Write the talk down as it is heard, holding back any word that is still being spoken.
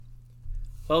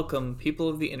Welcome, people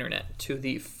of the internet, to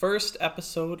the first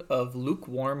episode of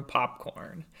Lukewarm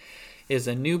Popcorn. It is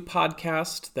a new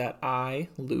podcast that I,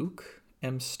 Luke,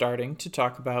 am starting to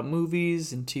talk about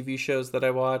movies and TV shows that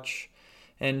I watch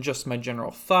and just my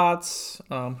general thoughts.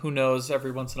 Who knows,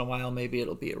 every once in a while, maybe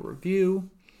it'll be a review.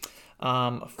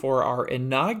 For our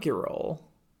inaugural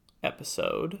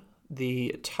episode,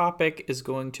 the topic is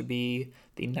going to be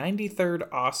the 93rd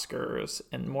Oscars,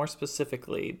 and more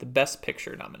specifically, the Best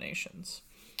Picture nominations.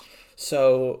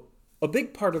 So, a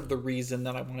big part of the reason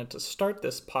that I wanted to start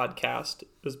this podcast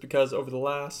is because over the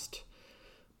last,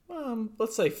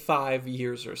 let's say 5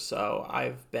 years or so,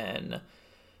 I've been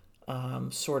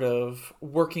sort of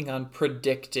working on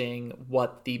predicting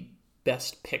what the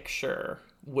Best Picture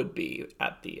would be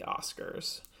at the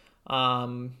Oscars.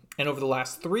 And over the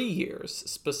last 3 years,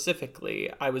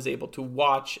 specifically, I was able to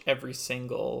watch every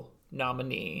single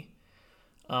nominee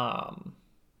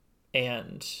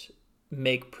and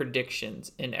make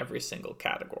predictions in every single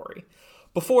category.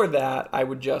 Before that, I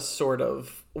would just sort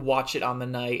of watch it on the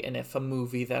night, and if a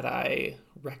movie that I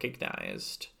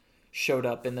recognized showed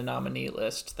up in the nominee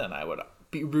list, then I would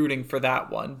be rooting for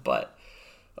that one. But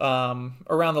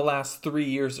around the last 3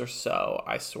 years or so,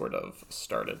 I sort of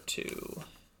started to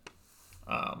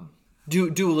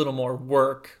do a little more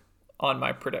work on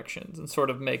my predictions and sort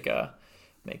of make a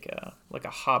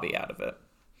hobby out of it.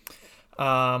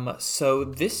 So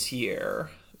this year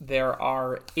there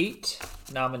are 8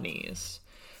 nominees.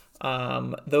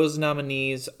 Those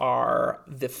nominees are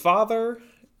The Father,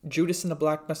 Judas and the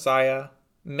Black Messiah,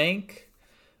 Mank,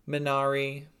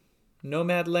 Minari,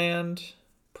 Nomadland,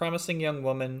 Promising Young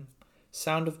Woman,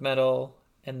 Sound of Metal,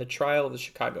 and The Trial of the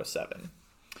Chicago 7.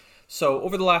 So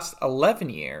over the last 11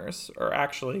 years, or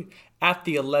actually at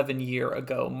the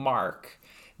 11-year-ago mark,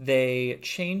 they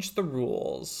changed the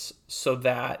rules so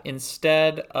that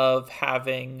instead of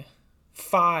having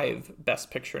 5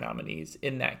 Best Picture nominees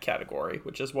in that category,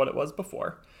 which is what it was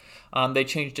before, they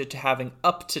changed it to having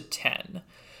up to 10.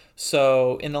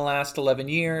 So in the last 11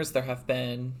 years, there have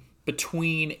been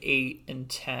between 8 and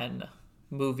 10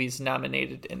 movies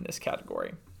nominated in this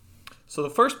category. So the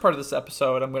first part of this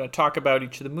episode, I'm going to talk about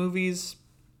each of the movies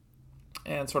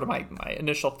and sort of my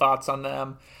initial thoughts on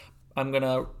them. I'm going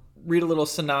to read a little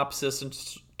synopsis and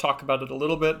just talk about it a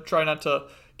little bit. Try not to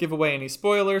give away any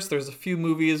spoilers. There's a few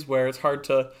movies where it's hard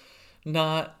to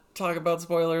not talk about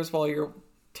spoilers while you're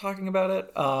talking about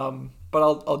it. But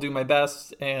I'll do my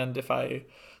best. And if I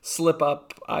slip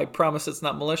up, I promise it's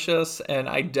not malicious. And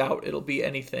I doubt it'll be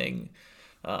anything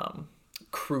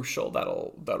crucial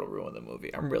that'll ruin the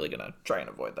movie. I'm really gonna try and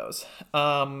avoid those.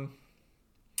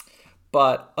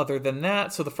 But other than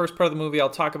that, so the first part of the movie,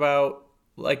 I'll talk about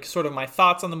like sort of my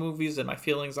thoughts on the movies and my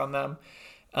feelings on them.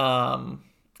 And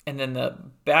then the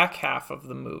back half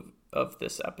of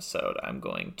this episode, I'm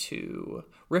going to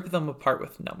rip them apart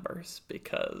with numbers,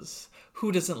 because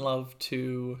who doesn't love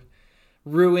to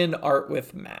ruin art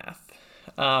with math?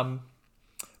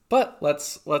 But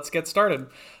let's get started.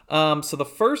 So the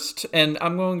first, and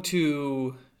I'm going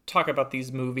to talk about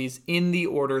these movies in the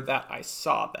order that I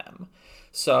saw them.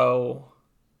 So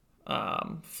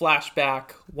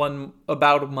flashback,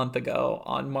 about a month ago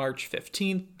on March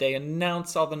 15th, they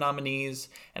announced all the nominees,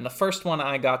 and the first one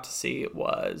I got to see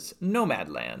was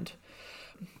Nomadland.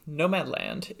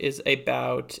 Nomadland is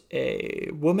about a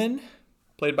woman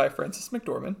played by Frances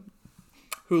McDormand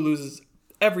who loses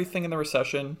everything in the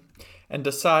recession and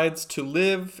decides to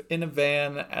live in a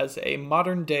van as a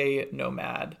modern-day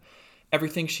nomad.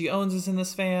 Everything she owns is in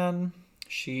this van.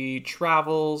 She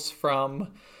travels from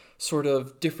sort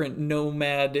of different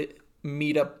nomad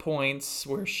meetup points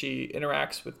where she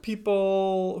interacts with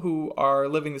people who are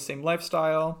living the same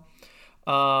lifestyle.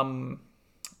 And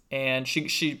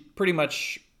she pretty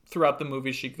much, throughout the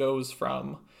movie, she goes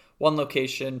from one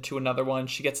location to another one.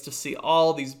 She gets to see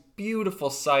all these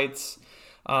beautiful sights.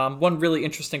 One really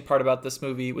interesting part about this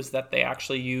movie was that they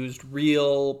actually used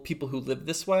real people who live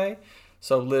this way.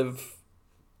 So live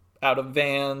out of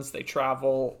vans, they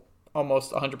travel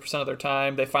almost 100% of their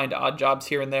time. They find odd jobs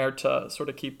here and there to sort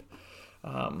of keep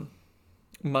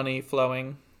money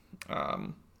flowing.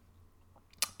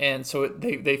 And so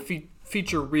they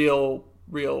feature real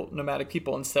nomadic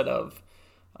people instead of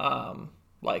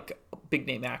like big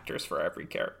name actors for every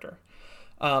character.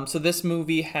 So this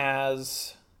movie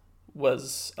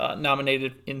was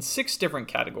nominated in 6 different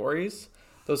categories.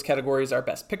 Those categories are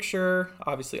Best Picture.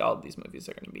 Obviously, all of these movies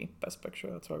are going to be Best Picture.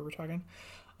 That's why we're talking.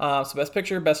 So Best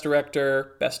Picture, Best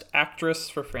Director, Best Actress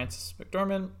for Frances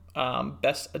McDormand,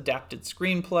 Best Adapted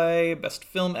Screenplay, Best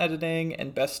Film Editing,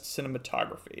 and Best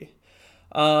Cinematography.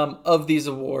 Of these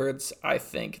awards, I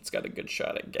think it's got a good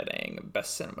shot at getting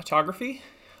Best Cinematography.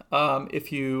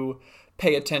 If you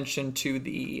pay attention to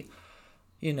the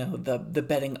the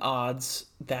betting odds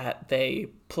that they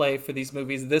play for these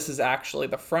movies, this is actually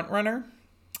the front runner.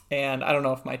 And I don't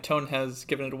know if my tone has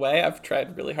given it away. I've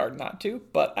tried really hard not to,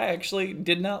 but I actually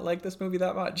did not like this movie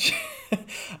that much.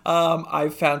 I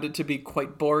found it to be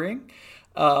quite boring.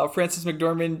 Frances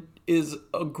McDormand is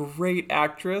a great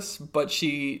actress, but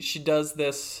she does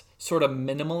this sort of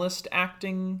minimalist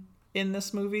acting in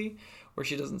this movie where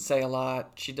she doesn't say a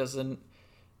lot. She doesn't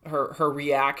her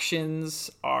reactions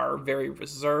are very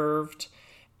reserved,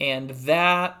 and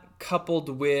that coupled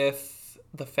with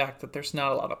the fact that there's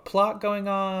not a lot of plot going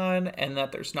on and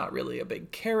that there's not really a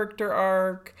big character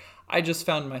arc, I just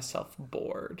found myself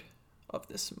bored of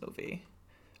this movie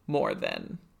more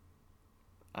than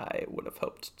I would have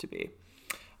hoped to be.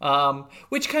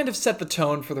 Which kind of set the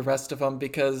tone for the rest of them,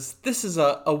 because this is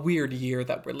a weird year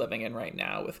that we're living in right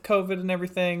now with COVID and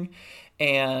everything.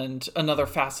 And another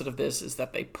facet of this is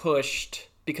that they pushed,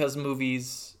 because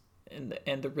movies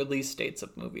and the release dates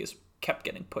of movies kept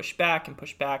getting pushed back and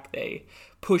pushed back. They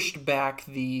pushed back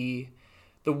the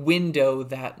window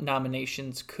that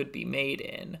nominations could be made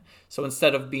in. So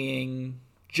instead of being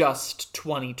just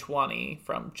 2020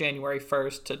 from January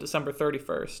 1st to December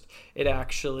 31st, it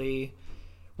actually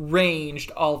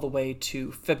ranged all the way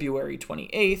to February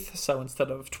 28th. So instead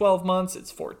of 12 months,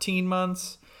 it's 14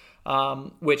 months,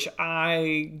 which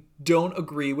I don't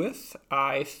agree with.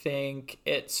 I think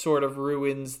it sort of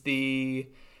ruins the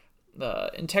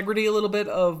integrity a little bit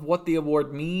of what the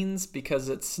award means, because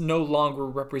it's no longer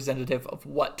representative of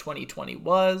what 2020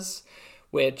 was,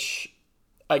 which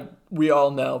we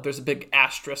all know there's a big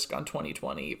asterisk on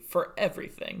 2020 for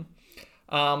everything.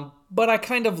 But I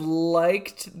kind of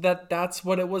liked that that's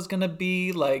what it was going to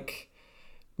be. Like,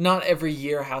 not every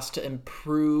year has to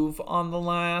improve on the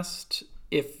last.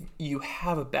 If you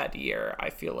have a bad year, I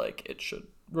feel like it should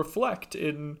reflect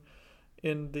in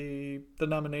the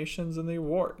nominations and the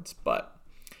awards. But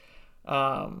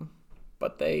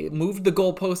they moved the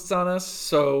goalposts on us,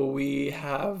 so we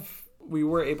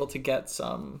were able to get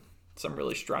some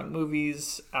really strong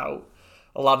movies out.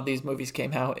 A lot of these movies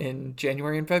came out in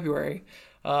January and February,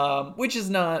 which is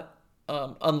not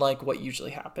unlike what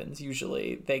usually happens.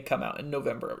 Usually they come out in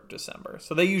November or December.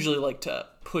 So they usually like to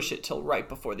push it till right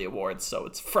before the awards, so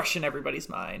it's fresh in everybody's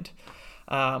mind.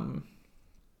 But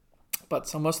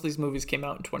so most of these movies came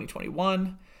out in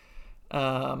 2021.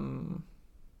 But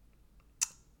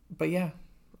yeah.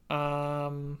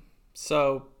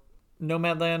 So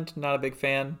Nomadland, not a big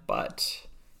fan, but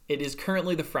it is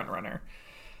currently the front runner.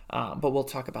 But we'll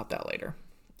talk about that later.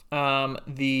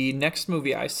 The next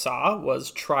movie I saw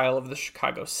was Trial of the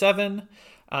Chicago 7.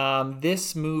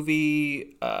 This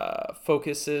movie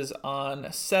focuses on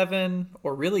 7,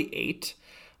 or really 8,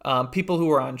 people who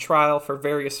were on trial for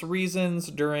various reasons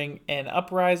during an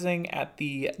uprising at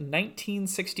the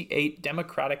 1968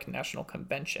 Democratic National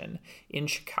Convention in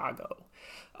Chicago.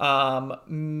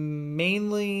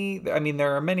 Mainly, I mean,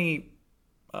 there are many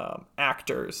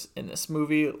actors in this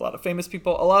movie, a lot of famous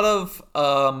people, a lot of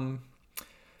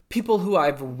people who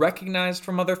I've recognized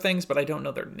from other things, but I don't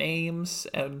know their names.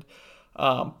 And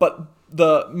but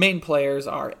the main players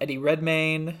are Eddie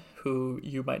Redmayne, who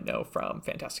you might know from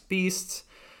Fantastic Beasts,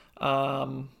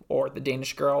 or The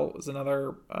Danish Girl was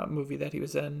another movie that he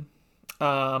was in.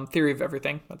 Theory of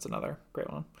Everything, that's another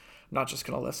great one. I'm not just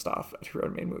going to list off Eddie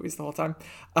Redmayne movies the whole time.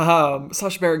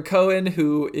 Sacha Baron Cohen,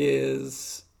 who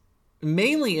is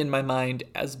mainly in my mind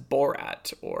as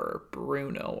Borat or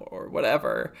Bruno or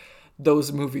whatever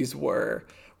those movies were,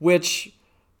 which,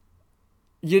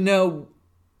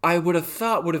 I would have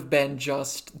thought would have been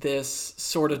just this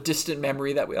sort of distant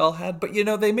memory that we all had. But,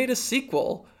 they made a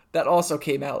sequel that also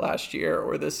came out last year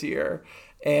or this year,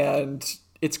 and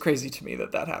it's crazy to me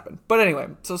that happened. But anyway,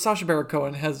 so Sacha Baron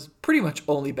Cohen has pretty much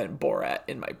only been Borat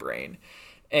in my brain.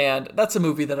 And that's a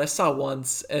movie that I saw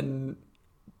once and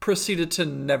proceeded to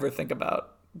never think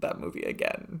about that movie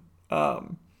again.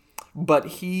 But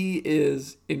he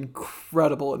is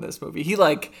incredible in this movie. He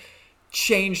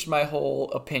changed my whole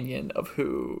opinion of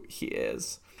who he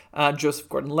is. Joseph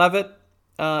Gordon-Levitt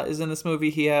is in this movie.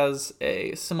 He has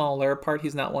a smaller part.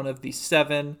 He's not one of the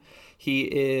 7. He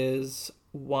is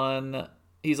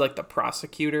he's like the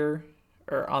prosecutor,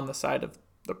 or on the side of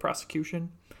the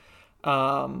prosecution.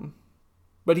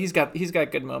 But he's got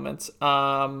good moments.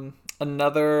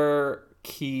 Another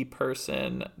key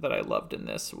person that I loved in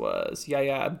this was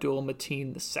Yahya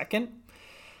Abdul-Mateen II,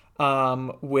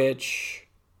 which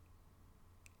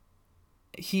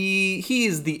he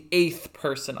is the 8th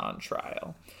person on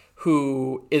trial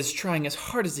who is trying as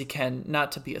hard as he can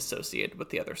not to be associated with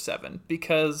the other 7,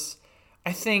 because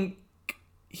I think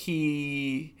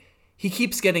he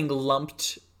keeps getting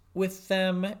lumped with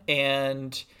them,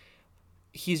 and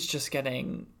he's just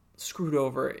getting screwed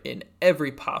over in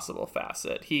every possible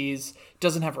facet. He's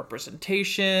doesn't have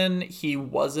representation. He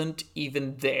wasn't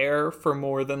even there for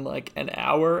more than like an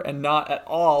hour, and not at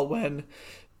all when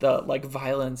the like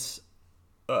violence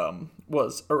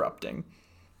was erupting.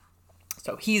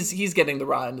 So he's getting the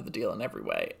raw end of the deal in every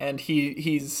way, and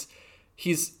he's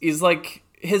like,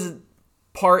 his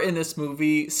part in this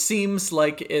movie seems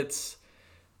like it's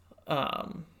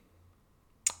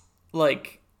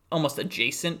like almost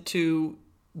adjacent to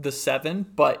the Seven,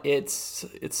 but it's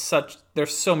such,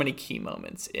 there's so many key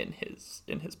moments in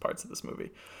his parts of this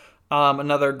movie.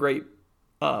 Another great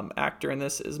actor in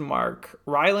this is Mark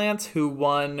Rylance, who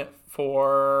won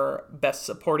for Best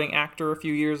Supporting Actor a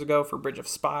few years ago for Bridge of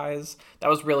Spies. That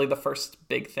was really the first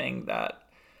big thing that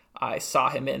I saw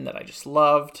him in that I just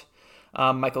loved.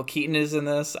 Michael Keaton is in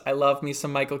this. I love me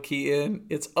some Michael Keaton.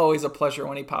 It's always a pleasure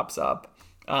when he pops up.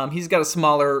 He's got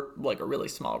a really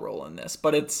small role in this,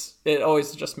 but it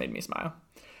always just made me smile.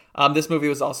 This movie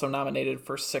was also nominated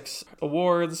for 6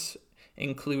 awards,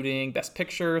 including Best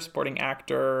Picture, Supporting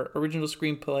Actor, Original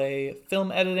Screenplay,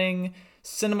 Film Editing,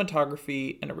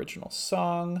 Cinematography, and Original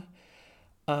Song.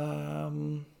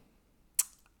 I'd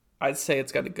say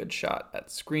it's got a good shot at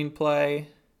screenplay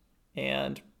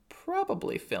and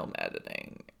probably film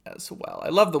editing as well. I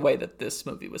love the way that this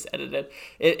movie was edited.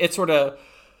 It sort of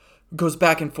goes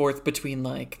back and forth between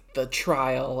like the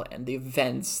trial and the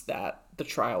events that the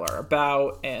trial are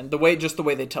about, and the way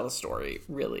they tell the story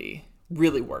really,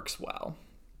 really works well.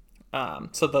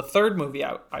 So the third movie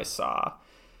I saw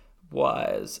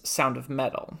was Sound of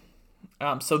Metal.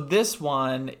 So this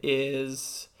one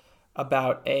is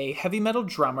about a heavy metal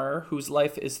drummer whose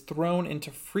life is thrown into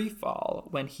free fall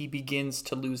when he begins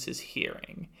to lose his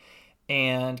hearing.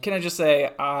 And can I just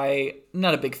say, I'm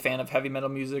not a big fan of heavy metal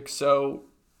music, so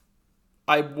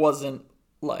I was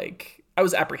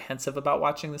apprehensive about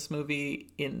watching this movie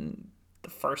in the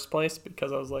first place,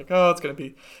 because I was like, oh, it's going to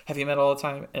be heavy metal all the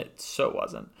time. And it so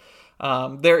wasn't.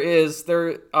 There's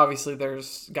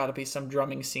got to be some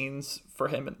drumming scenes for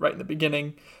him right in the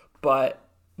beginning, but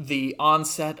the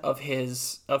onset of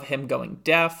him going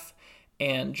deaf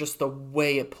and just the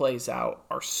way it plays out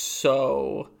are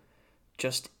so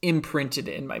just imprinted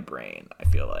in my brain. I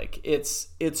feel like it's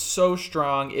so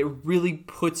strong. It really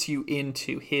puts you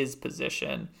into his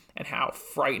position and how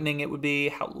frightening it would be,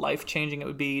 how life-changing it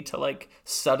would be to like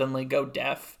suddenly go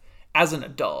deaf as an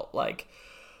adult. Like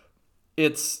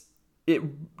it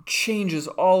changes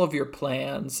all of your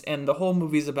plans, and the whole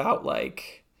movie's about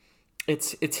like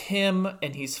it's him,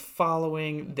 and he's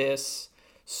following this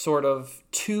sort of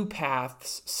 2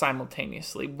 paths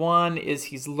simultaneously. One is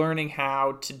he's learning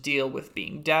how to deal with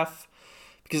being deaf,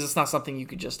 because it's not something you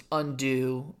could just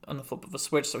undo on the flip of a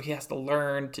switch. So he has to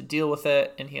learn to deal with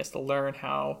it, and he has to learn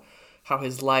how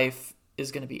his life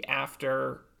is going to be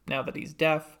after now that he's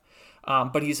deaf.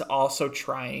 But he's also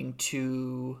trying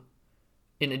to,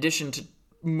 in addition to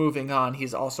moving on,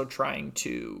 he's also trying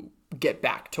to get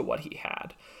back to what he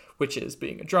had, which is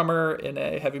being a drummer in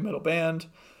a heavy metal band.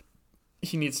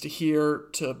 He needs to hear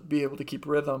to be able to keep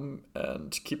rhythm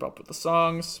and keep up with the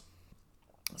songs.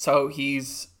 So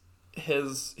his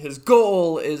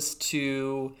goal is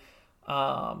to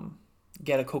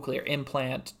get a cochlear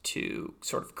implant to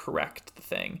sort of correct the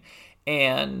thing,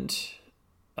 and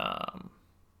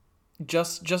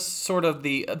just sort of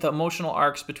the emotional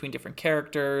arcs between different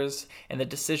characters and the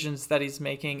decisions that he's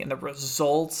making and the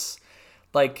results.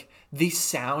 Like, the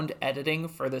sound editing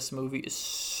for this movie is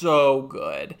so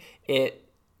good. I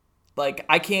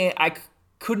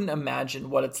couldn't imagine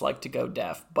what it's like to go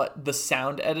deaf, but the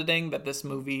sound editing that this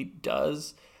movie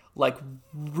does, like,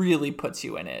 really puts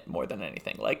you in it more than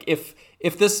anything. Like, if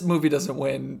this movie doesn't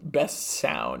win Best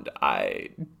Sound,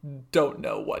 I don't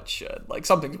know what should. Like,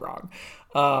 something's wrong.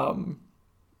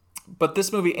 But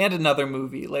this movie and another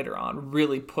movie later on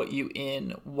really put you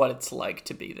in what it's like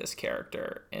to be this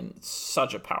character in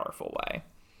such a powerful way.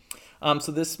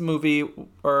 So this movie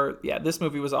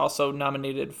was also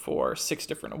nominated for 6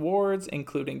 different awards,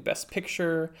 including Best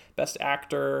Picture, Best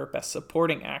Actor, Best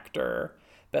Supporting Actor,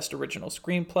 Best Original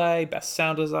Screenplay, Best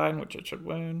Sound Design, which it should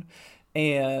win,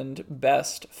 and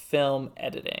Best Film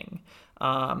Editing.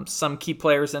 Some key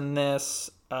players in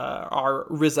this are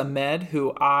Riz Ahmed,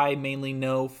 who I mainly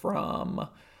know from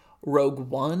Rogue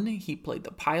One. He played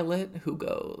the pilot who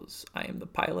goes, "I am the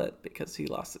pilot," because he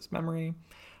lost his memory.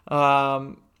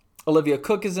 Olivia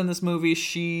Cooke is in this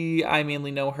movie. I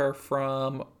mainly know her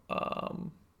from, I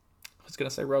was going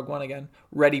to say Rogue One again,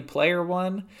 Ready Player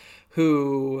One,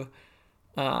 who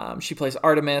she plays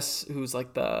Artemis, who's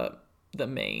like the the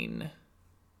main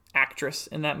actress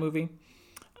in that movie.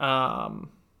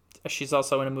 She's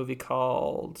also in a movie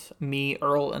called Me,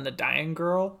 Earl, and the Dying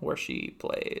Girl, where she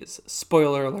plays,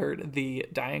 spoiler alert, the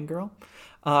dying girl.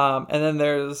 And then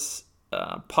there's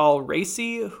Paul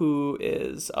Raci, who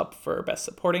is up for Best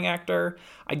Supporting Actor.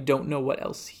 I don't know what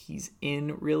else he's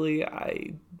in, really.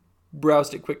 I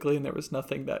browsed it quickly, and there was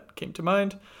nothing that came to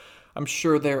mind. I'm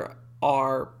sure there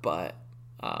are, but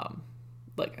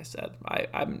like I said,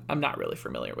 I'm not really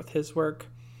familiar with his work.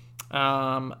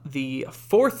 The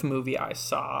fourth movie I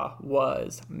saw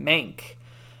was Mank.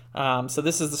 So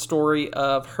this is the story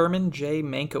of Herman J.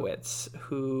 Mankiewicz,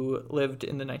 who lived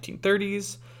in the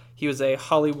 1930s. He was a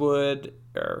Hollywood,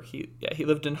 he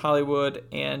lived in Hollywood,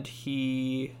 and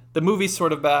the movie's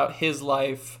sort of about his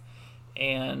life,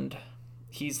 and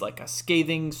he's like a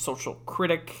scathing social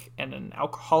critic and an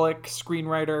alcoholic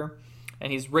screenwriter,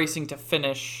 and he's racing to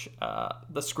finish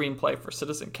the screenplay for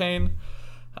Citizen Kane.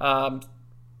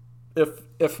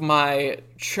 If my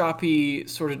choppy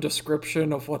sort of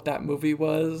description of what that movie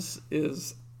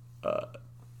is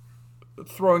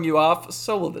throwing you off,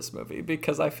 so will this movie,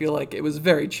 because I feel like it was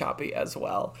very choppy as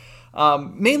well.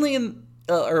 Mainly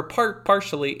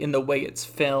partially in the way it's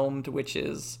filmed, which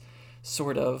is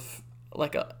sort of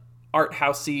like a art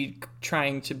housey,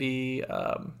 trying to be,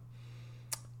 I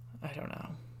don't know.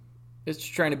 It's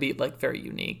trying to be like very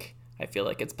unique. I feel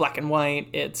like it's black and white.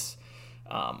 It's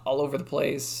all over the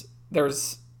place.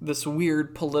 There's this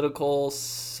weird political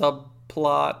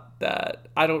subplot that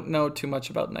I don't know too much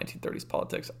about 1930s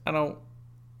politics. I don't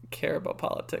care about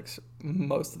politics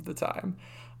most of the time.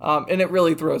 And it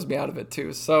really throws me out of it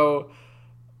too. So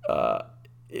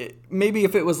maybe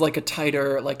if it was like a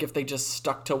tighter, like if they just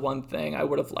stuck to one thing, I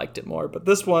would have liked it more. But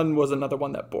this one was another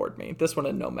one that bored me. This one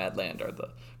and Nomadland are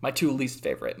my two least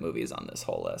favorite movies on this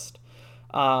whole list.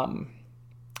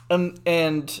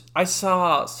 And I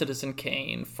saw Citizen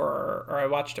Kane I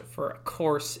watched it for a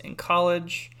course in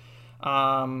college.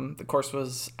 The course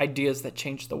was Ideas That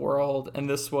Changed the World, and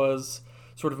this was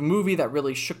sort of a movie that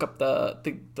really shook up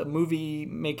the movie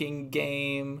making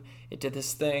game. It did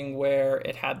this thing where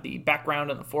it had the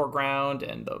background and the foreground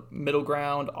and the middle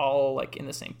ground all like in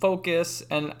the same focus,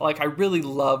 and like I really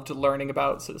loved learning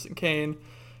about Citizen Kane.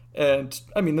 And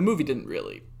I mean, the movie didn't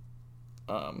really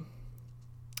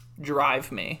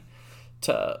drive me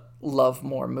to love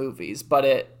more movies, but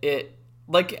it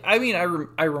like, I mean,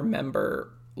 I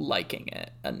remember liking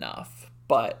it enough,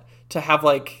 but to have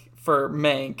like, for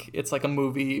Mank, it's like a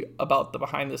movie about the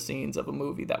behind the scenes of a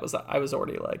movie that I was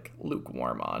already like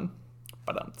lukewarm on,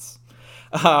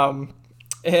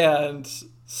 and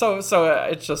so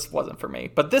it just wasn't for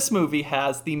me. But this movie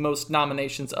has the most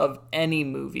nominations of any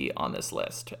movie on this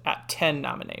list at 10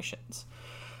 nominations.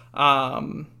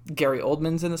 Gary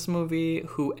Oldman's in this movie,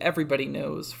 who everybody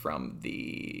knows from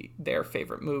their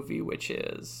favorite movie, which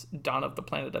is Dawn of the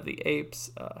Planet of the Apes.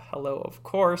 Hello, of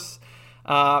course.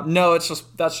 No,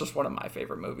 that's just one of my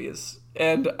favorite movies,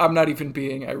 and I'm not even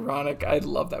being ironic. I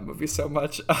love that movie so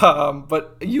much.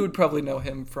 But you would probably know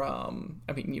him from,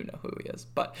 I mean, you know who he is,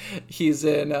 but he's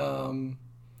in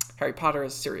Harry Potter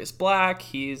as Sirius Black.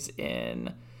 He's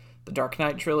in the Dark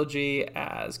Knight trilogy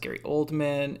as Gary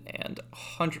Oldman, and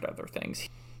 100 other things.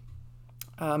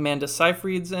 Amanda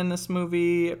Seyfried's in this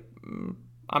movie.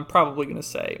 I'm probably going to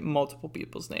say multiple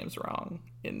people's names wrong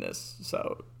in this,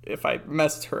 so if I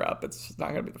messed her up, it's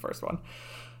not going to be the first one.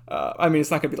 I mean, it's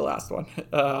not going to be the last one.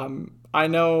 I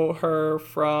know her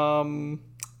from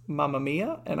Mamma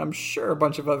Mia, and I'm sure a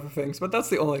bunch of other things, but that's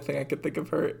the only thing I could think of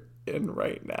her in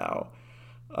right now.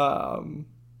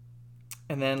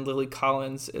 And then Lily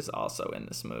Collins is also in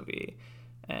this movie.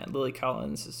 And Lily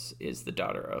Collins is the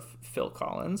daughter of Phil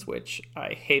Collins, which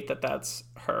I hate that's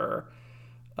her.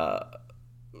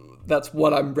 That's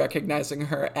what I'm recognizing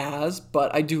her as,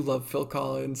 but I do love Phil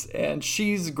Collins, and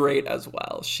she's great as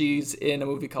well. She's in a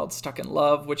movie called Stuck in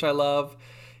Love, which I love.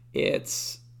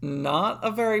 It's not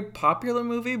a very popular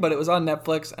movie, but it was on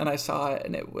Netflix, and I saw it,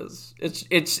 and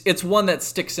it's one that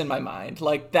sticks in my mind.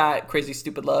 Like that, Crazy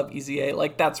Stupid Love, Easy A,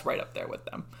 like that's right up there with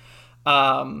them.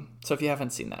 So if you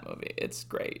haven't seen that movie, it's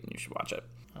great, and you should watch it.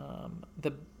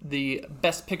 The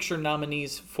Best Picture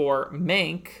nominees for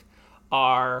Mank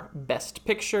are Best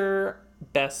Picture,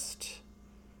 Best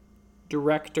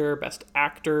Director, Best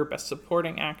Actor, Best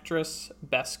Supporting Actress,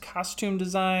 Best Costume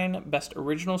Design, Best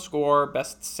Original Score,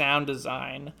 Best Sound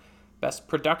Design, Best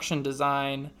Production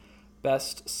Design,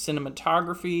 Best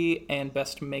Cinematography, and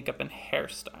Best Makeup and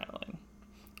Hairstyling.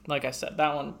 Like I said,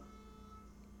 that one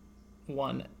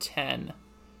won 10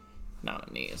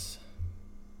 nominees.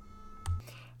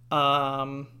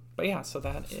 But yeah, so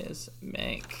that is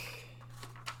Mank.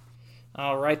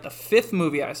 All right, the fifth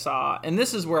movie I saw, and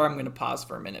this is where I'm going to pause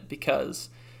for a minute because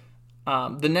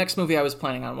the next movie I was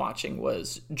planning on watching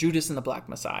was Judas and the Black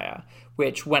Messiah,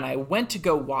 which when I went to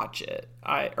go watch it,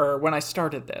 when I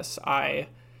started this, I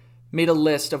made a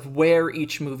list of where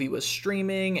each movie was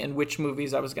streaming and which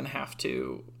movies I was going to have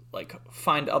to like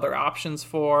find other options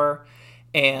for.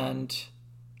 And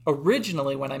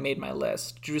originally when I made my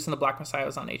list, Judas and the Black Messiah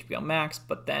was on HBO Max,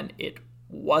 but then it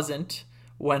wasn't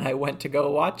when I went to go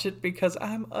watch it because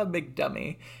I'm a big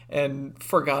dummy and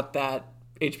forgot that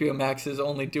HBO Max is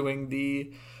only doing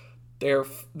their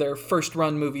first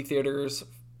run movie theaters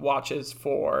watches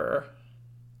for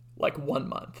like 1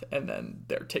 month, and then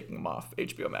they're taking them off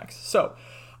HBO Max. So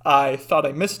I thought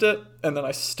I missed it, and then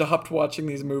I stopped watching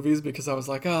these movies because I was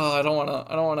like, oh, I don't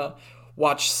want to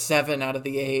watch 7 out of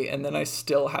the 8, and then I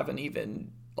still haven't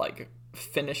even like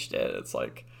finished it. It's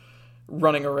like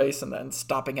running a race and then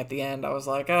stopping at the end. I was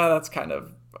like, that's kind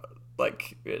of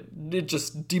like it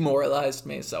just demoralized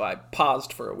me. So I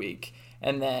paused for a week,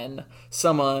 and then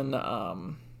someone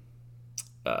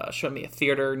showed me a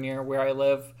theater near where I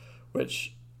live,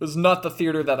 which was not the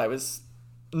theater that I was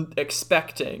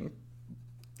expecting.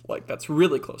 Like, that's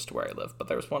really close to where I live, but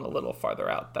there was one a little farther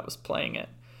out that was playing it.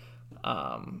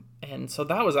 And so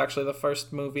that was actually the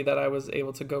first movie that I was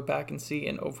able to go back and see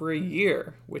in over a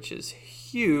year, which is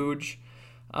huge.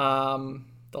 The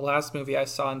last movie I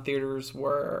saw in theaters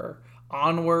were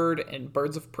Onward and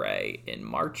Birds of Prey in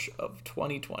March of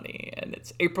 2020, and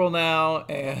it's April now,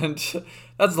 and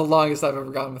that's the longest I've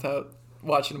ever gone without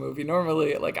watching a movie.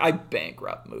 Normally, like, I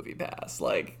bankrupt MoviePass.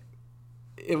 Like,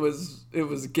 it was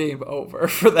game over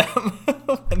for them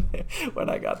when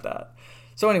I got that.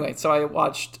 So anyway,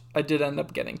 I did end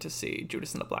up getting to see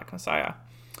Judas and the Black Messiah.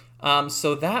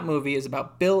 So that movie is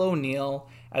about Bill O'Neill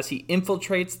as he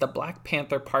infiltrates the Black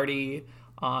Panther Party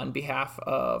on behalf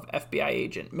of FBI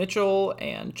agent Mitchell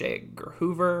and J. Edgar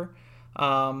Hoover.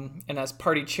 And as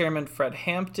party chairman Fred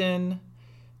Hampton,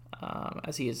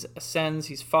 as he ascends,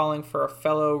 he's falling for a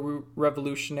fellow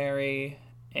revolutionary,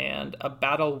 and a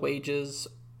battle wages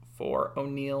for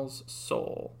O'Neill's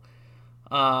soul.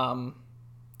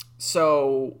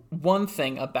 So one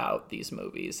thing about these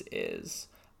movies is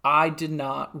I did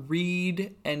not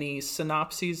read any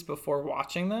synopses before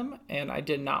watching them, and I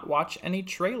did not watch any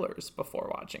trailers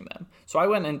before watching them. So I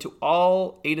went into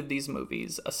all 8 of these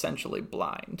movies essentially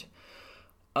blind.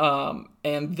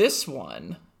 And this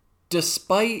one,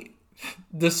 despite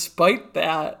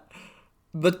that,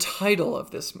 the title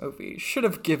of this movie should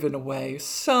have given away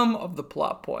some of the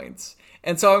plot points.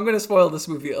 And so I'm going to spoil this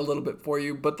movie a little bit for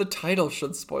you, but the title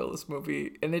should spoil this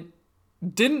movie. And it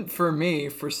didn't for me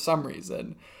for some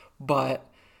reason. But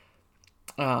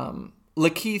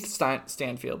Lakeith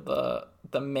Stanfield,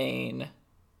 the main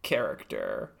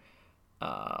character,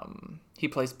 he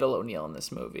plays Bill O'Neill in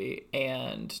this movie.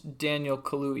 And Daniel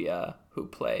Kaluuya, who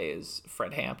plays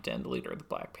Fred Hampton, the leader of the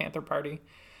Black Panther Party.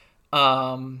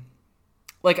 I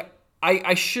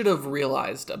should have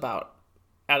realized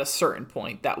at a certain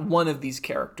point that one of these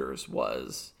characters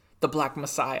was the Black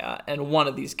Messiah and one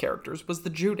of these characters was the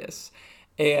Judas.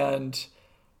 And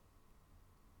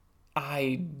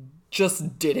I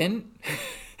just didn't.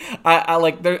 I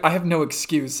have no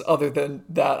excuse other than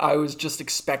that I was just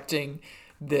expecting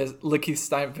the Lakeith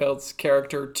Stanfield's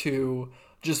character to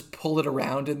just pull it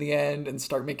around in the end and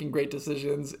start making great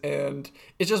decisions, and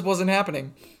it just wasn't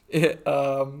happening. It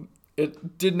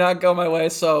did not go my way,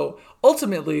 so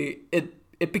ultimately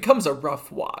it becomes a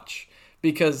rough watch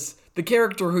because the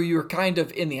character who you're kind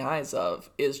of in the eyes of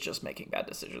is just making bad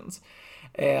decisions,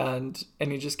 and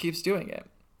he just keeps doing it.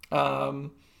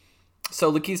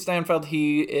 So Lakeith Stanfield,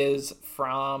 he is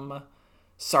from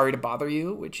Sorry to Bother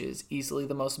You, which is easily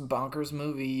the most bonkers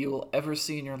movie you will ever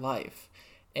see in your life.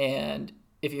 And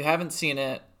if you haven't seen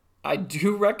it, I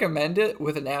do recommend it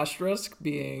with an asterisk,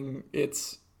 being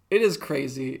it is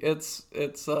crazy. It's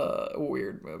a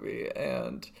weird movie,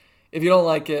 and if you don't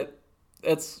like it,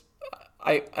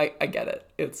 I get it.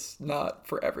 It's not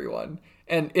for everyone.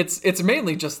 And it's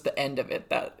mainly just the end of it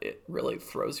that it really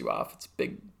throws you off. It's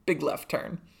big left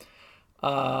turn.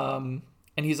 And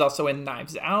he's also in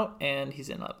Knives Out, and he's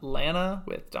in Atlanta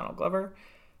with Donald Glover.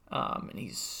 And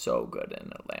he's so good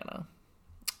in Atlanta.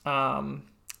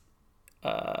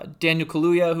 Daniel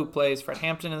Kaluuya, who plays Fred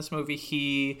Hampton in this movie,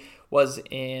 he was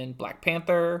in Black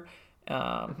Panther,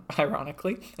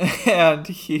 ironically, and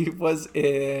he was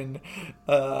in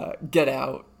Get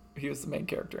Out. He was the main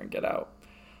character in Get Out.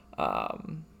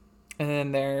 And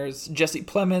then there's Jesse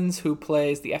Plemons, who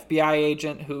plays the FBI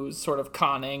agent who's sort of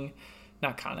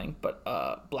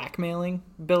blackmailing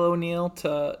Bill O'Neill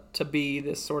to be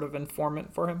this sort of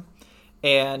informant for him.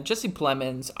 And Jesse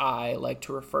Plemons I like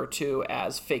to refer to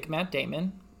as fake Matt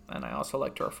Damon, and I also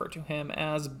like to refer to him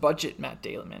as budget Matt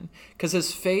Damon, because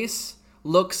his face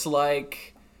looks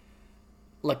like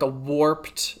a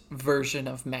warped version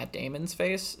of Matt Damon's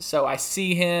face. So I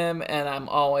see him and I'm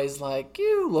always like,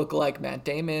 you look like Matt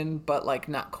Damon, but like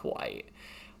not quite.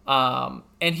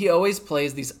 And he always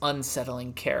plays these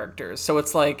unsettling characters. So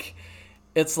it's like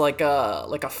a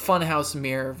Funhouse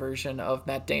Mirror version of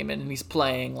Matt Damon, and he's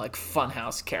playing like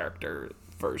Funhouse character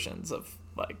versions of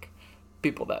like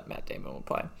people that Matt Damon would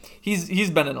play. He's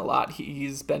been in a lot.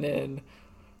 He's been in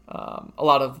a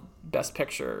lot of Best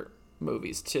Picture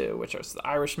movies too, which are The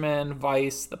Irishman,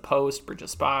 Vice, The Post, Bridge of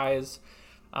Spies.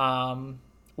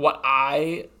 What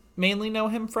I mainly know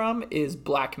him from is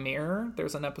Black Mirror.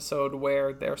 There's an episode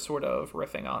where they're sort of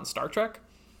riffing on Star Trek,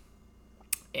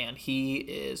 and he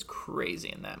is crazy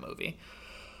in that movie,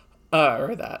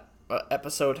 or that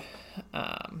episode.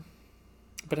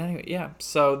 But anyway, yeah.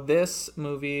 So this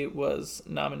movie was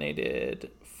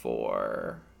nominated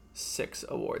for 6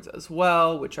 awards as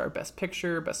well, which are Best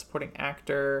Picture, Best Supporting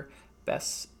Actor,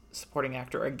 Best Supporting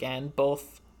Actor again.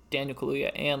 Both Daniel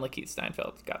Kaluuya and Lakeith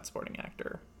Steinfeld got Supporting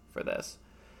Actor for this.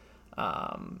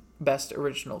 Best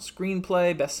Original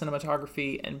Screenplay, Best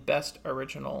Cinematography, and Best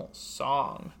Original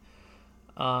Song.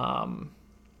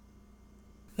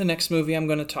 The next movie I'm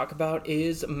going to talk about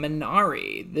is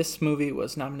Minari. This movie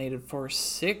was nominated for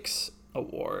 6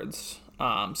 awards.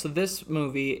 So this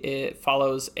movie, it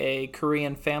follows a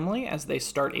Korean family as they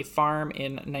start a farm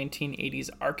in 1980s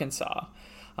Arkansas.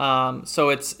 So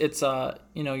it's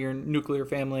your nuclear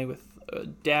family with a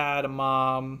dad, a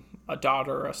mom, a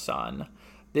daughter, a son.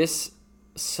 This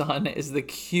son is the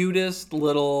cutest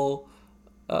little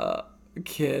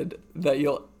kid that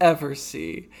you'll ever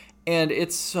see, and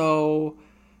he's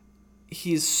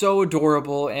so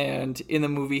adorable. And in the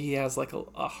movie he has like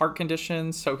a heart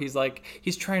condition, so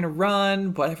he's trying to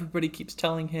run, but everybody keeps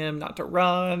telling him not to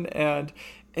run, and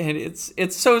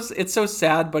it's so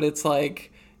sad, but it's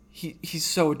like he's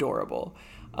so adorable.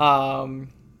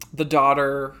 The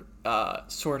daughter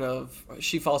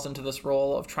she falls into this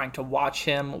role of trying to watch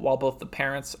him while both the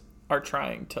parents are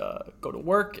trying to go to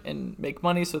work and make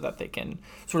money so that they can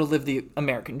sort of live the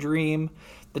American dream.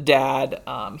 The dad,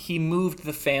 he moved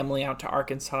the family out to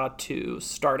Arkansas to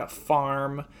start a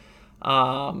farm,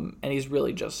 and he's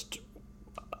really just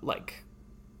like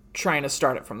trying to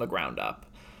start it from the ground up.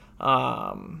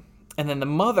 And then the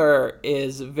mother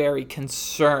is very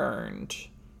concerned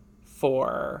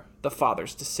for the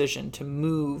father's decision to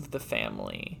move the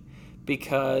family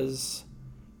because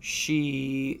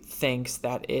she thinks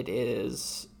that it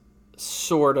is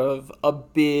sort of a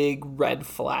big red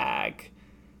flag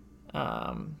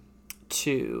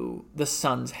to the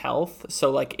son's health.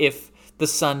 So like if the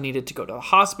son needed to go to the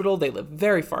hospital, they live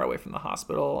very far away from the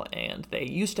hospital, and they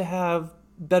used to have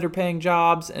better paying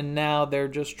jobs, and now they're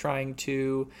just trying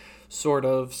to sort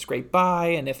of scrape by.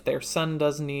 And if their son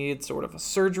does need sort of a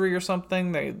surgery or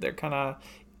something, they're kind of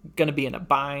going to be in a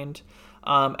bind.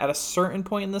 At a certain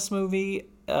point in this movie,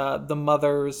 the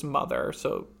mother's mother,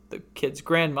 so the kid's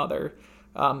grandmother,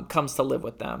 comes to live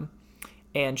with them.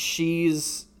 And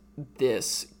she's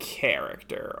this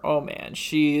character. Oh man,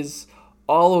 she's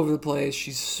all over the place.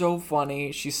 She's so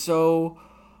funny. She's so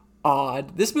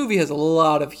odd. This movie has a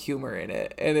lot of humor in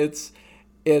it, and it's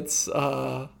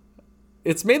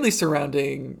mainly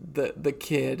surrounding the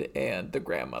kid and the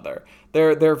grandmother.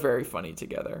 They're very funny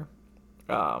together.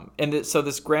 So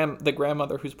the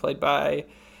grandmother, who's played by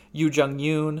Yoo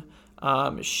Jung-yoon,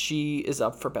 she is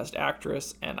up for Best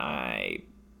Actress, and I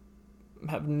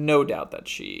have no doubt that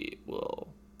she will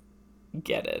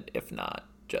get it, if not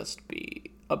just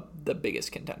be the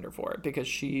biggest contender for it, because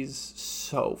she's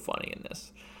so funny in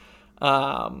this.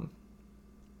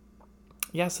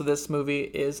 So this movie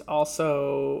is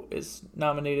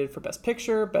nominated for Best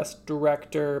Picture, Best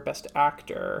Director, Best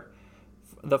Actor.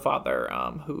 The father,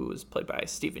 who is played by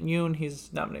Stephen Yeun,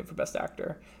 he's nominated for Best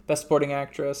Actor, Best Supporting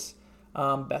Actress,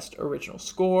 Best Original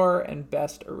Score, and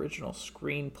Best Original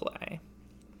Screenplay.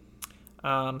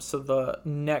 So the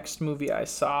next movie I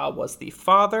saw was The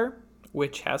Father,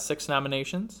 which has 6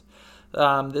 nominations.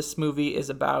 This movie is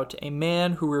about a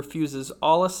man who refuses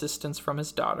all assistance from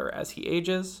his daughter as he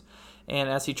ages. And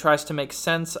as he tries to make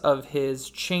sense of his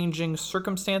changing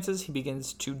circumstances, he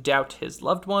begins to doubt his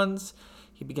loved ones.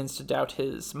 He begins to doubt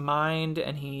his mind,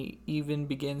 and he even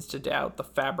begins to doubt the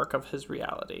fabric of his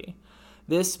reality.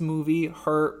 This movie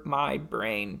hurt my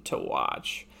brain to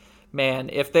watch. Man,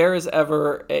 if there is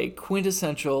ever a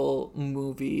quintessential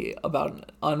movie about an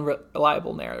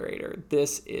unreliable narrator,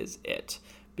 this is it.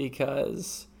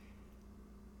 Because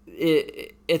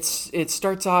it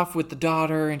starts off with the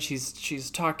daughter, and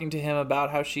she's talking to him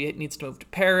about how she needs to move to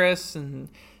Paris, and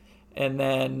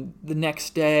then the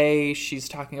next day she's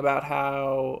talking about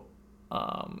how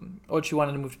she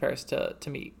wanted to move to Paris to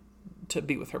be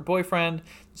with her boyfriend.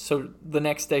 So the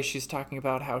next day she's talking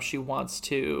about how she wants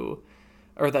to,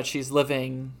 or that she's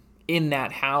living in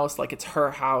that house, like it's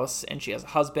her house and she has a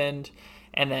husband.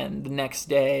 And then the next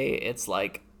day it's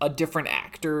like a different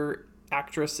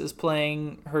actress is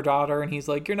playing her daughter, and he's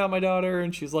like, "You're not my daughter,"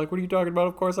 and she's like, "What are you talking about?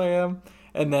 Of course I am."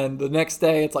 And then the next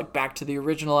day it's like back to the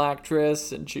original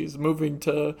actress, and she's moving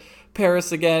to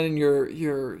Paris again, and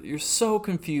you're so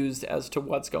confused as to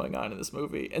what's going on in this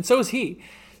movie. And so is he.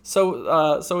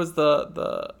 So is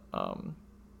the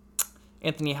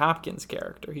Anthony Hopkins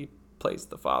character. He plays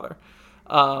the father.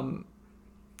 And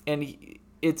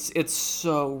it's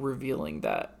so revealing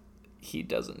that he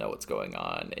doesn't know what's going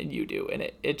on and you do,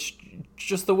 and it's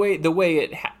just the way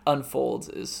it unfolds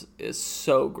is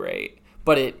so great,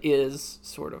 but it is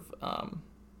sort of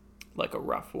like a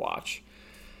rough watch.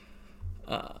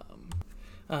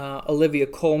 Olivia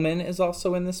Colman is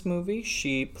also in this movie.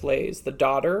 She plays the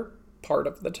daughter part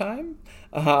of the time.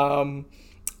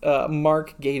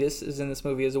 Mark Gatiss is in this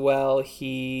movie as well.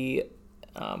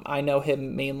 I know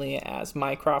him mainly as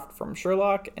Mycroft from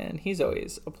Sherlock, and he's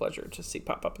always a pleasure to see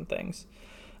pop up in things.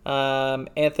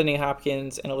 Anthony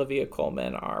Hopkins and Olivia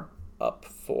Colman are up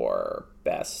for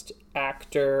Best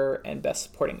Actor and Best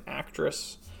Supporting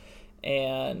Actress.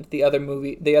 And the other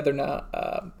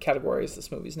categories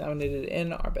this movie's nominated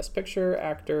in are Best Picture,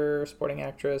 Actor, Supporting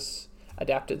Actress,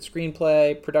 Adapted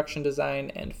Screenplay, Production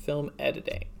Design, and Film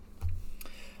Editing.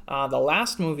 The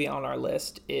last movie on our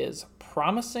list is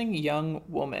Promising Young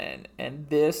Woman, and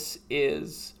this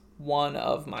is one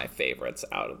of my favorites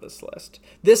out of this list.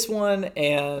 This one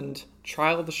and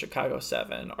Trial of the Chicago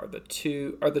 7 are the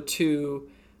two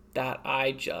that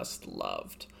I just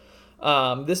loved.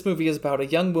 This movie is about a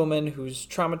young woman who's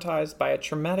traumatized by a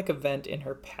traumatic event in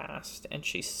her past, and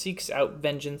she seeks out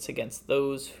vengeance against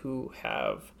those who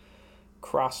have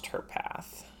crossed her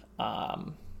path.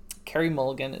 Carey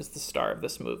Mulligan is the star of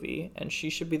this movie, and she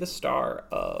should be the star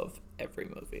of every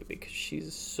movie because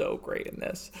she's so great in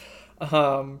this.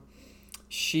 I've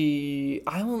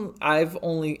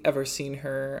only ever seen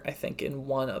her, I think, in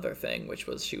one other thing, which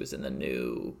was she was in the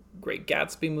new Great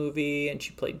Gatsby movie, and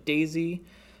she played Daisy.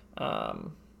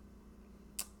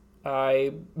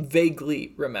 I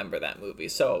vaguely remember that movie,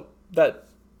 so that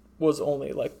was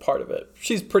only like part of it.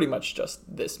 She's pretty much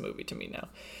just this movie to me now.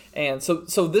 And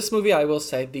so this movie, I will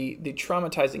say, the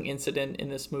traumatizing incident in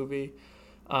this movie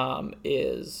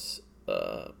is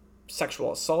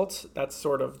sexual assault. That's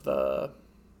sort of the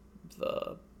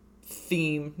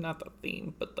theme, not the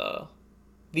theme, but the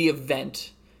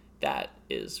event that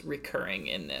is recurring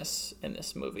in this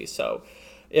movie. So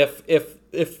if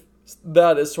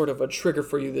that is sort of a trigger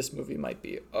for you, this movie might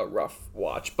be a rough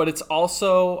watch. But it's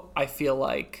also, I feel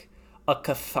like, a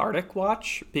cathartic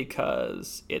watch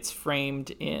because it's framed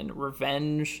in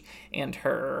revenge and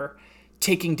her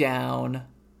taking down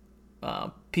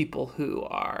people who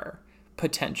are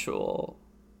potential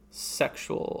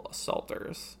sexual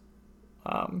assaulters.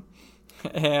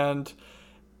 And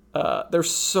there's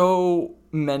so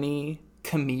many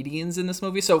comedians in this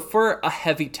movie. So for a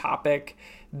heavy topic,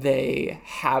 they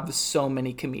have so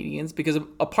many comedians because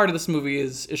a part of this movie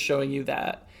is showing you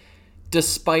that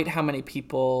despite how many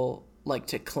people like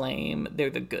to claim they're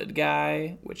the good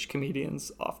guy, which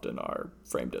comedians often are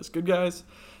framed as good guys,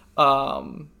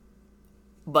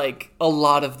 like a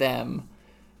lot of them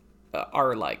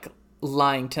are like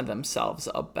lying to themselves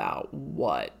about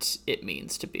what it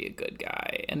means to be a good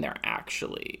guy, and they're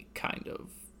actually kind of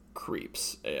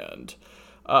creeps. And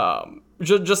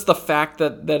just the fact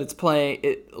that it's playing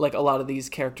it, like a lot of these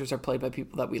characters are played by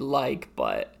people that we like,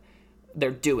 but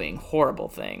they're doing horrible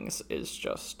things, is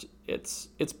just it's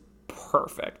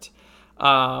perfect.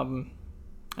 And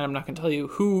I'm not gonna tell you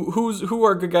who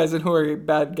are good guys and who are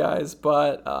bad guys,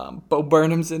 but Bo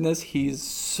Burnham's in this. He's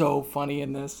so funny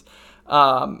in this.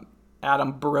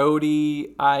 Adam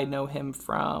Brody, I know him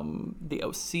from The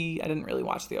O.C. I didn't really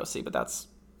watch The O.C., but that's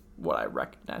what I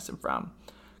recognize him from.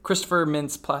 Christopher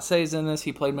Mintz-Plasse in this.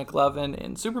 He played McLovin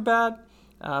in Superbad.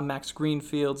 Max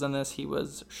Greenfield's in this. He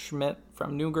was Schmidt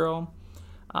from New Girl.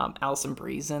 Alison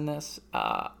Brie's in this.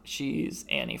 She's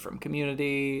Annie from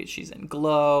Community. She's in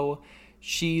Glow.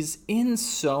 She's in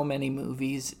so many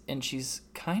movies, and she's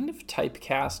kind of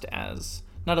typecast as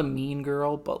not a mean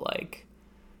girl, but like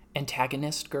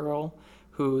antagonist girl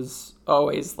who's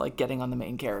always like getting on the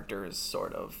main character's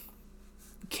sort of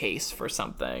case for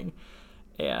something.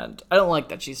 And I don't like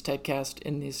that she's typecast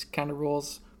in these kind of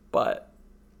roles, but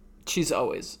she's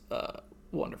always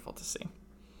wonderful to see.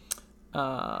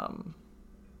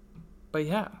 But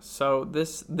yeah, so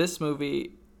this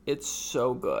movie, it's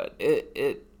so good.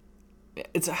 It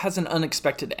has an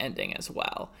unexpected ending as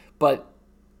well, but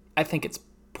I think it's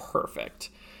perfect.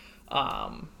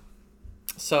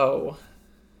 So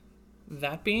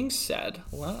that being said,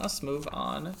 let us move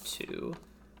on to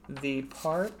the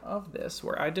part of this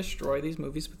where I destroy these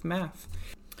movies with math.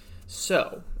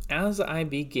 So, as I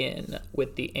begin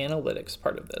with the analytics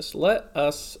part of this, let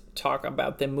us talk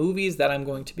about the movies that I'm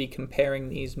going to be comparing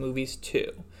these movies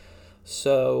to.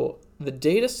 So, the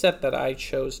data set that I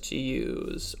chose to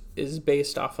use is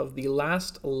based off of the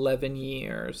last 11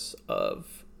 years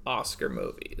of Oscar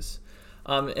movies.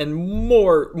 And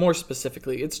more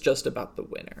specifically, it's just about the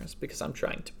winners because I'm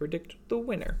trying to predict the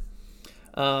winner.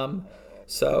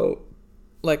 So,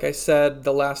 like I said,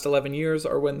 the last 11 years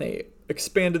are when they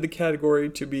expanded the category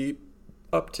to be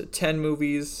up to 10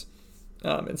 movies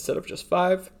instead of just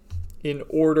 5, in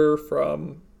order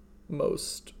from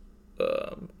most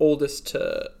oldest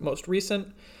to most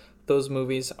recent. Those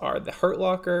movies are The Hurt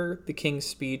Locker, The King's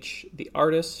Speech, The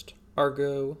Artist,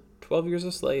 Argo, 12 Years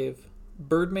a Slave,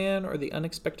 Birdman or The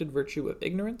Unexpected Virtue of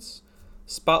Ignorance,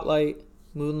 Spotlight,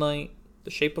 Moonlight,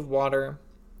 The Shape of Water,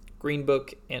 Green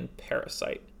Book, and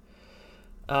Parasite.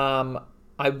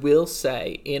 I will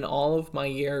say, in all of my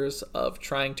years of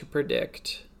trying to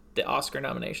predict the Oscar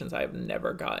nominations, I have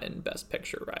never gotten Best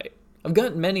Picture right. I've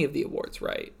gotten many of the awards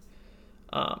right,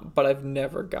 but I've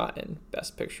never gotten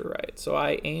Best Picture right. So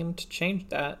I aim to change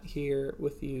that here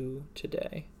with you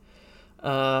today.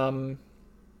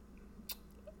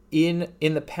 In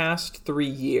the past 3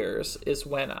 years is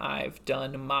when I've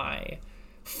done my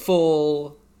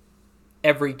full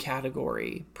every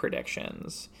category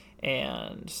predictions.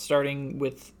 And starting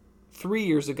with 3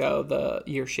 years ago, the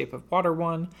year Shape of Water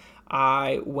won,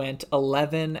 I went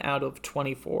 11 out of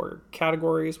 24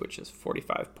 categories, which is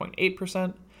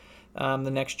 45.8%.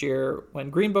 The next year, when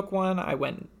Green Book won, I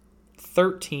went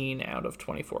 13 out of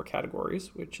 24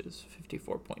 categories, which is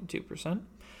 54.2%.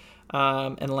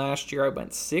 And last year, I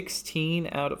went 16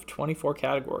 out of 24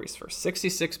 categories for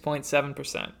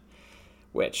 66.7%,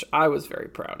 which I was very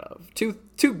proud of.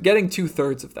 Getting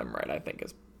 2/3 of them right, I think,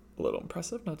 is a little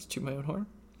impressive, not to toot my own horn.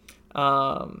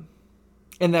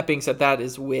 And that being said, that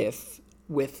is with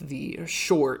the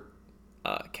short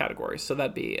categories. So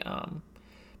that'd be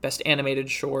best animated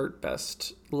short,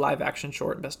 best live action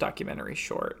short, best documentary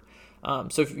short.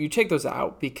 So if you take those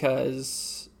out,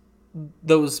 because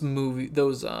those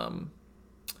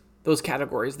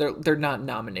categories, they're not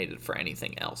nominated for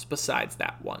anything else besides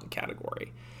that one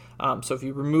category. So if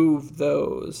you remove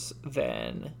those,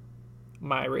 then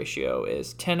my ratio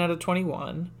is 10 out of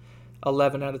 21,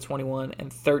 11 out of 21,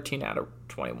 and 13 out of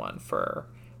 21 for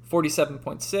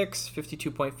 47.6,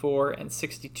 52.4, and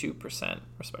 62%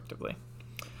 respectively.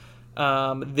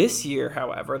 This year,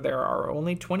 however, there are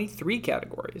only 23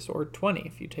 categories, or 20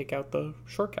 if you take out the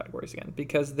short categories again,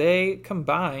 because they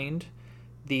combined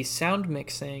the sound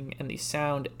mixing and the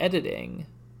sound editing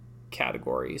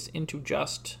categories into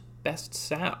just best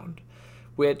sound,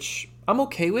 which I'm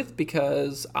okay with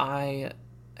because I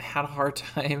had a hard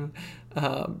time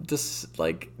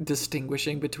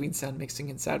distinguishing between sound mixing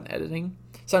and sound editing.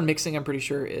 Sound mixing, I'm pretty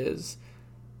sure, is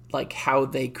like how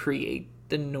they create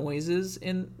the noises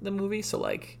in the movie. So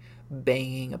like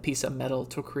banging a piece of metal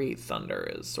to create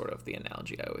thunder is sort of the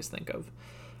analogy I always think of.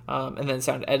 And then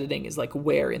sound editing is like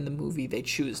where in the movie they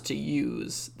choose to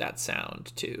use that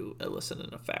sound to elicit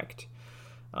an effect.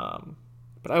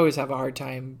 But I always have a hard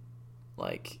time,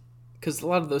 because a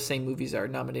lot of those same movies are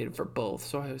nominated for both,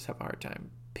 so I always have a hard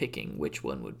time picking which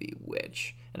one would be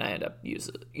which. And I end up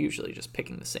usually just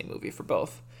picking the same movie for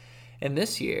both. And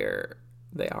this year,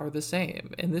 they are the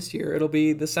same. And this year, it'll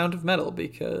be The Sound of Metal,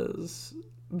 because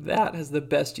that has the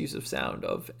best use of sound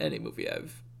of any movie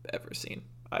I've ever seen,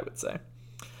 I would say.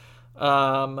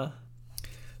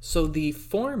 So the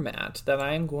format that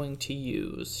I'm going to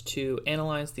use to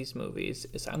analyze these movies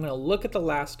is I'm going to look at the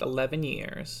last 11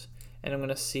 years, and I'm going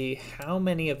to see how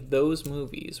many of those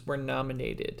movies were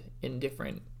nominated in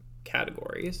different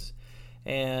categories,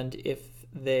 and if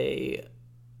they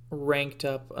ranked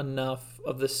up enough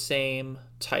of the same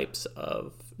types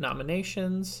of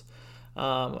nominations.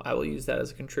 I will use that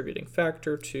as a contributing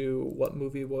factor to what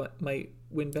movie might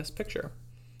win Best Picture.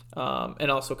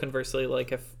 And also conversely,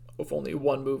 like if only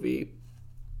one movie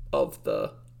of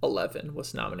the 11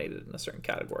 was nominated in a certain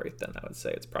category, then I would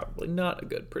say it's probably not a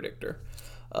good predictor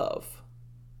of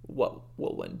what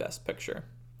will win Best Picture.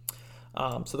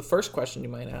 So the first question you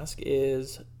might ask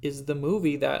is the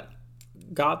movie that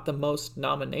got the most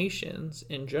nominations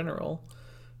in general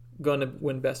going to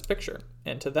win Best Picture?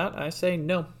 And to that, I say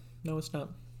no. No, it's not.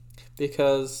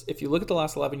 Because if you look at the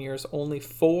last 11 years, only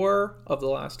 4 of the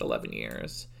last 11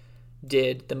 years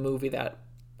did the movie that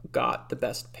got the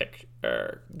Best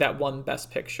Picture, that won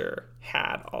Best Picture,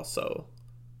 had also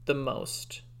the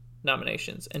most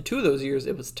nominations. And 2 of those years,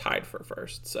 it was tied for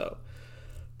first. So,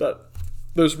 but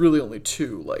there's really only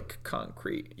 2 like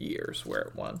concrete years where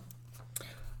it won.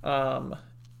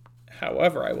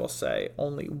 However, I will say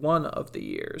only 1 of the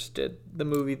years did the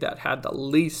movie that had the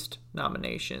least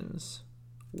nominations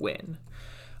win.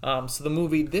 So the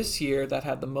movie this year that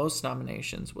had the most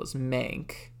nominations was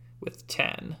Mank with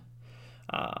 10.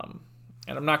 And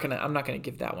I'm not gonna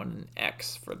give that one an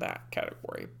X for that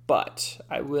category, but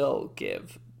I will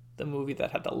give the movie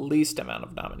that had the least amount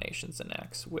of nominations an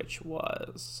X, which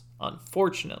was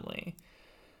unfortunately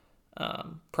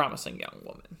Promising Young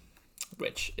Woman,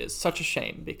 which is such a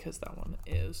shame because that one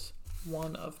is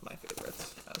one of my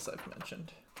favorites, as I've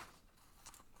mentioned.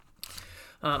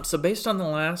 So based on the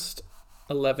last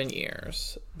 11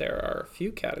 years, there are a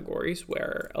few categories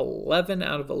where 11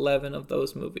 out of 11 of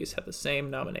those movies have the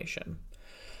same nomination.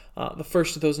 The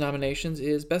first of those nominations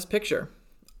is Best Picture,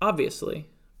 obviously,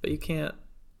 but you can't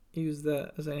use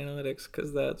that as analytics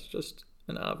because that's just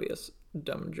an obvious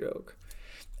dumb joke.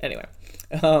 Anyway,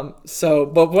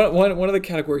 but one of the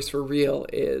categories for real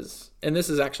is, and this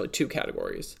is actually 2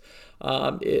 categories,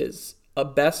 is a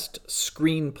Best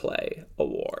Screenplay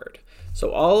award.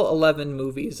 So all 11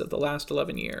 movies of the last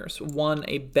 11 years won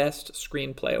a Best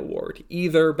Screenplay award,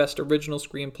 either Best Original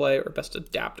Screenplay or Best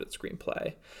Adapted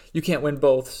Screenplay. You can't win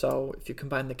both, so if you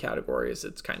combine the categories,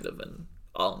 it's kind of an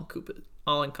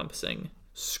all-encompassing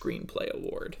screenplay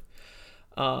award.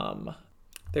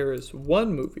 There is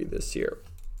one movie this year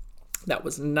that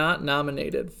was not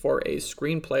nominated for a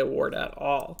screenplay award at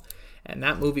all, and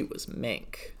that movie was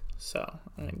Mank. So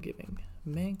I'm giving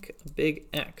Mank a big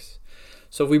X.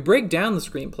 So if we break down the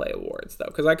screenplay awards, though,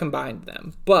 because I combined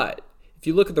them, but if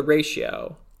you look at the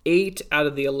ratio, 8 out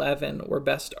of the 11 were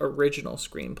Best Original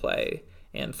Screenplay,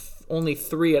 and only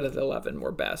 3 out of the 11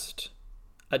 were Best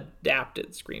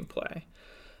Adapted Screenplay.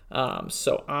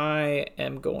 So I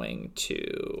am going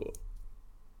to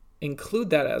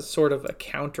include that as sort of a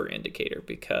counter indicator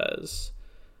because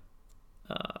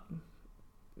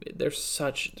there's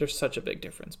such a big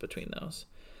difference between those.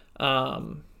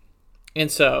 And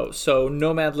so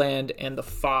Nomadland and The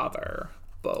Father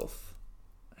both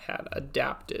had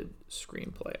adapted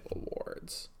screenplay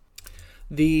awards.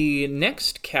 The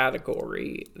next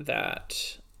category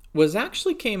that was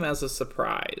actually came as a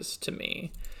surprise to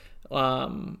me,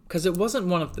 because it wasn't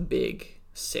one of the big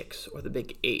 6 or the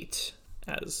big 8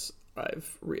 as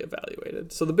I've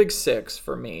reevaluated. So the big 6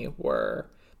 for me were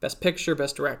Best Picture,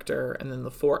 Best Director, and then the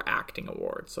 4 acting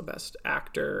awards. So Best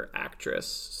Actor, Actress,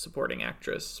 Supporting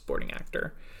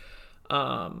Actor.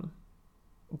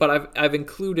 But I've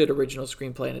included Original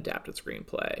Screenplay and Adapted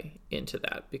Screenplay into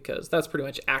that because that's pretty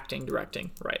much acting,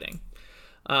 directing, writing.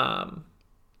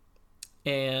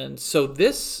 And so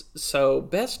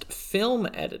Best Film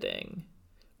Editing,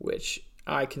 which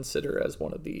I consider as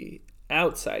one of the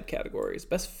outside categories,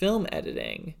 Best Film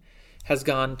Editing has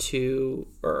gone to,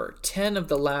 or 10 of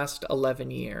the last 11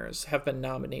 years have been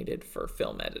nominated for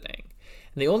film editing.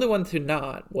 And the only one to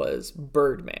not was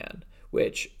Birdman,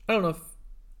 which I don't know if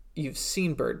you've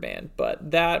seen Birdman,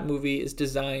 but that movie is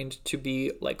designed to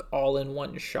be like all in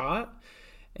one shot.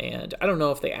 And I don't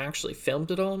know if they actually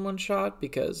filmed it all in one shot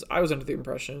because I was under the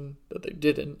impression that they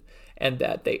didn't and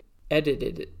that they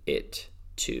edited it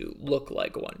to look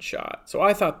like one shot. So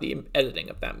I thought the editing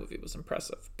of that movie was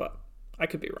impressive, but I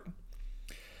could be wrong.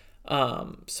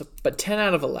 But 10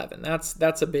 out of 11,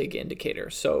 that's a big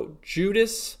indicator. So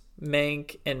Judas,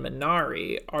 Mank, and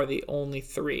Minari are the only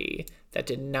 3 that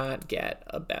did not get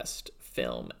a Best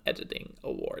Film Editing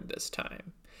award this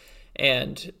time.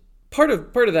 And part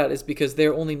of that is because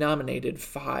they're only nominated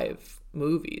 5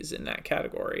 movies in that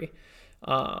category.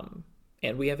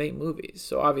 And we have 8 movies.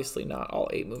 So obviously not all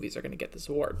 8 movies are going to get this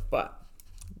award, but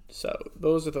so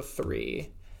those are the 3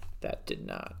 that did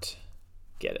not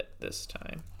get it this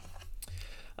time.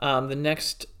 The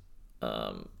next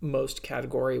most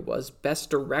category was Best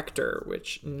Director,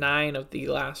 which 9 of the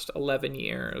last 11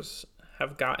 years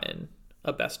have gotten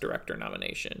a Best Director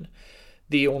nomination.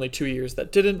 The only 2 years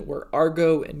that didn't were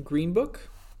Argo and Green Book.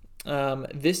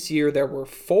 This year there were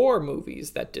 4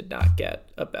 movies that did not get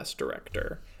a Best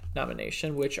Director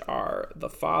nomination, which are The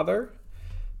Father,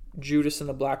 Judas and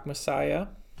the Black Messiah,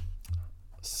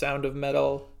 Sound of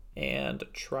Metal, and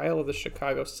Trial of the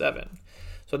Chicago 7.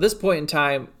 So at this point in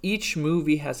time, each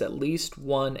movie has at least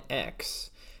 1 X,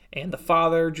 and The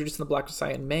Father, Judas and the Black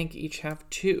Messiah, and Mank each have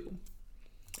 2.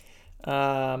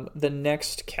 The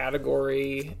next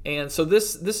category, and so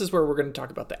this is where we're going to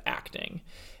talk about the acting.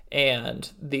 And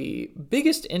the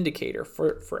biggest indicator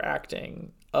for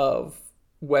acting of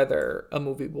whether a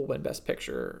movie will win Best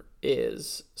Picture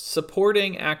is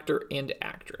supporting actor and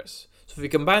actress. So if you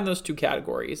combine those two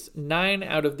categories, 9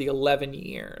 out of the 11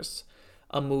 years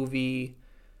a movie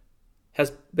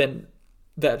has been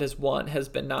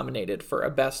nominated for a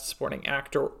Best Supporting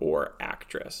Actor or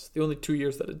Actress. The only 2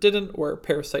 years that it didn't were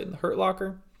Parasite and The Hurt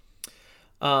Locker.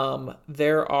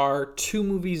 There are 2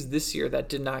 movies this year that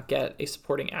did not get a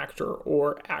Supporting Actor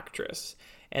or Actress,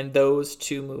 and those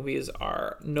 2 movies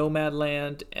are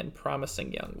Nomadland and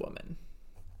Promising Young Woman.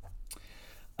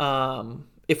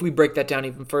 If we break that down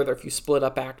even further, if you split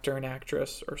up actor and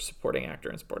actress, or supporting actor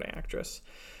and supporting actress,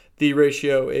 the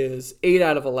ratio is 8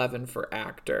 out of 11 for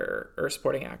actor or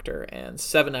supporting actor and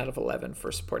 7 out of 11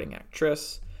 for supporting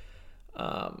actress.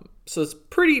 So it's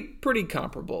pretty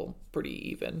comparable, pretty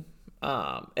even.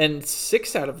 And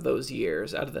 6 out of those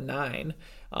years, out of the 9,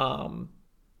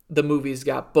 the movies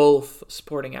got both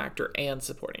supporting actor and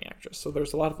supporting actress. So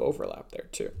there's a lot of overlap there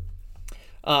too.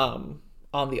 On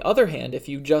the other hand, if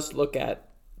you just look at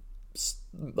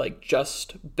like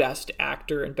just best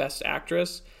actor and best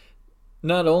actress,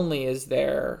 not only is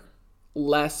there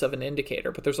less of an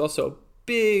indicator, but there's also a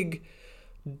big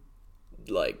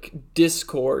like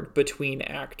discord between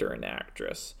actor and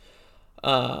actress.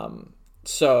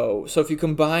 So if you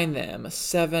combine them,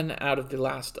 7 out of the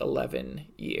last 11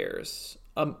 years,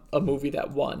 a movie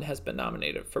that won has been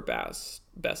nominated for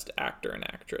best actor and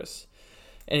actress.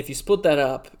 And if you split that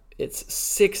up, it's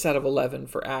 6 out of 11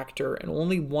 for actor and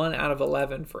only 1 out of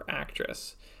 11 for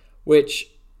actress,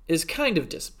 which is kind of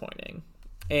disappointing.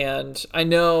 And I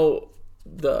know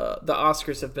the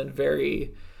Oscars have been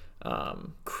very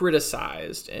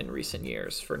criticized in recent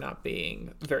years for not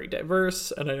being very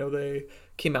diverse, and I know they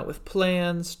came out with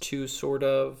plans to sort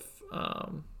of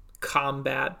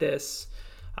combat this.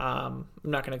 I'm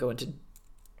not going to go into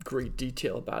great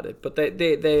detail about it, but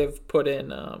they have put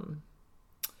in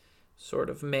sort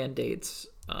of mandates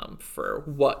for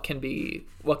what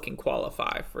can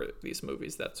qualify for these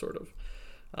movies that sort of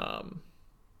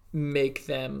make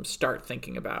them start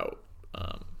thinking about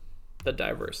the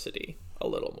diversity a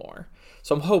little more.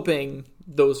 So I'm hoping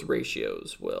those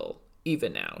ratios will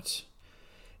even out.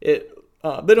 They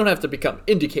don't have to become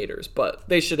indicators, but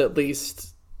they should at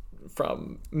least,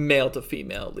 from male to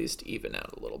female, at least even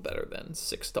out a little better than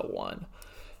 6-1.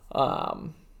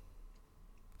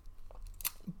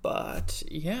 But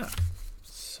yeah,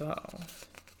 so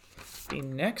the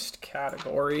next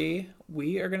category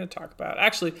we are going to talk about,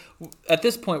 actually at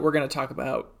this point we're going to talk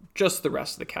about just the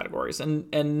rest of the categories,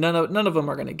 and none of them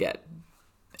are going to get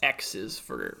X's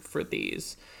for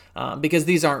these, because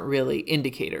these aren't really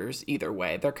indicators either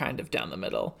way. They're kind of down the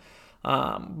middle.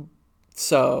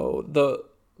 So the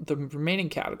remaining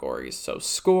categories, so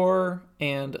score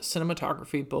and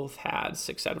cinematography, both had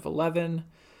 6 out of 11.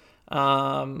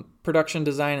 Production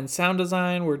design and sound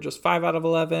design were just 5 out of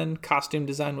 11. Costume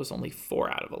design was only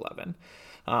 4 out of 11.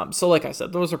 So like I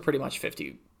said, those are pretty much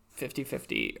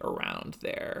 50-50 around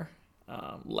there.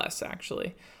 Less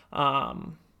actually.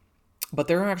 But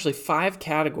there are actually 5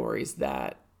 categories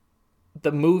that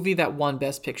the movie that won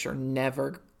Best Picture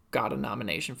never got a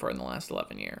nomination for in the last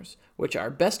 11 years, which are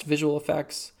Best Visual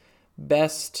Effects,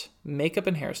 Best Makeup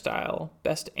and Hairstyle,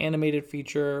 Best Animated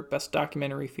Feature, Best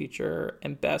Documentary Feature,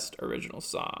 and Best Original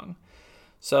Song.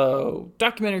 So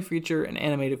documentary feature and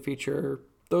animated feature,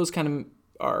 those kind of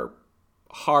are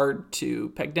hard to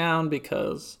peg down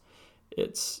because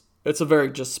it's a very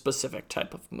just specific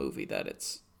type of movie that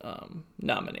it's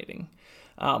nominating.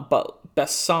 But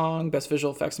Best Song, Best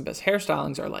Visual Effects, and Best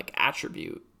Hairstylings are like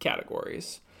attribute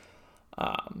categories.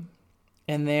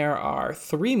 And there are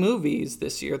 3 movies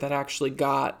this year that actually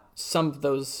got some of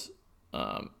those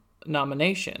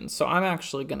nominations. So I'm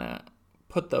actually going to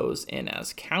put those in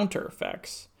as counter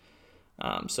effects.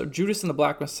 So Judas and the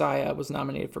Black Messiah was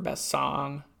nominated for Best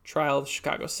Song. Trial of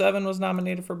Chicago 7 was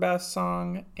nominated for Best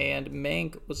Song. And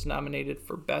Mank was nominated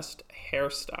for Best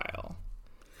Hairstyle.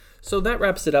 So that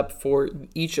wraps it up for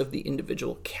each of the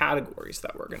individual categories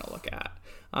that we're going to look at.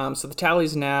 So the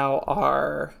tallies now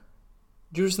are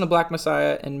Judas and the Black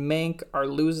Messiah and Mank are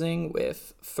losing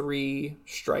with 3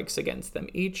 strikes against them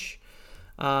each.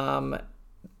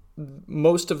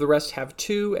 Most of the rest have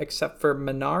 2, except for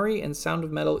Minari and Sound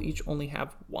of Metal each only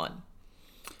have 1.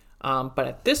 But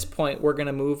at this point, we're going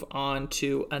to move on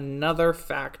to another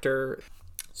factor.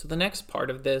 So the next part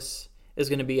of this is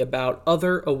going to be about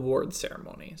other award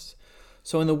ceremonies.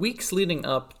 So in the weeks leading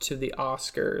up to the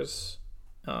Oscars,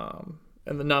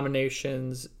 and the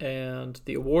nominations and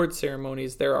the award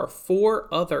ceremonies, there are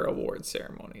 4 other award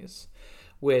ceremonies,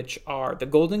 which are the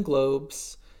Golden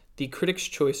Globes, the Critics'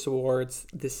 Choice Awards,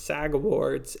 the SAG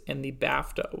Awards, and the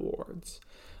BAFTA Awards.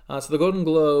 So the Golden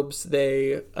Globes,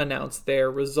 they announced their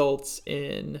results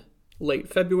in late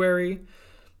February.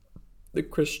 The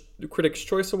Critics'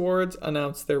 Choice Awards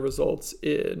announced their results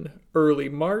in early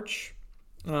March.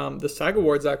 The SAG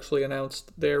Awards actually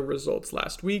announced their results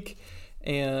last week.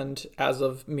 And as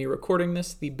of me recording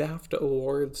this, the BAFTA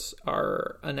Awards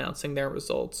are announcing their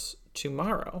results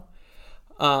tomorrow.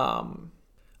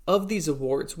 Of these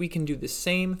awards, we can do the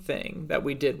same thing that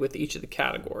we did with each of the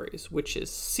categories, which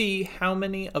is see how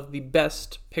many of the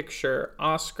Best Picture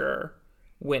Oscar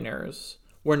winners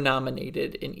were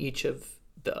nominated in each of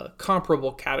the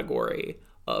comparable category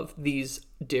of these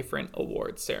different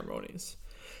award ceremonies.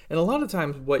 And a lot of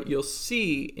times what you'll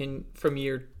see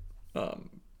from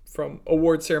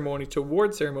award ceremony to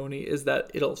award ceremony is that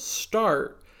it'll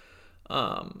start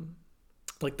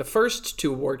like the first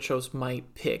 2 award shows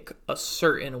might pick a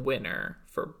certain winner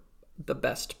for the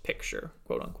best picture,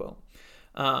 quote unquote.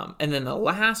 And then the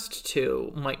last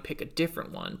 2 might pick a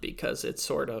different one because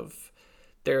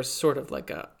there's sort of like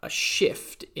a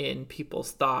shift in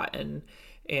people's thought,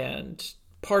 and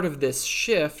part of this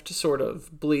shift sort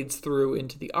of bleeds through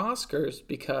into the Oscars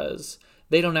because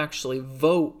they don't actually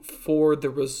vote for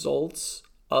the results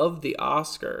of the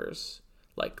Oscars.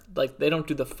 Like they don't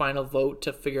do the final vote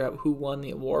to figure out who won the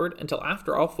award until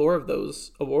after all 4 of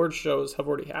those award shows have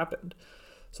already happened.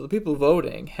 So the people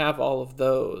voting have all of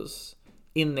those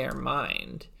in their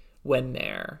mind when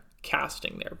they're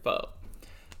casting their vote.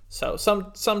 So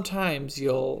sometimes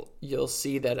you'll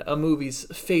see that a movie's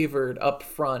favored up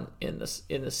front in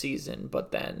the season,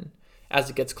 but then as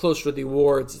it gets closer to the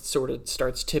awards, it sort of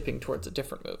starts tipping towards a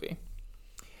different movie.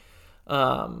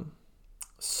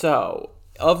 So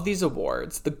of these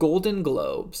awards, the Golden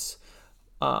Globes,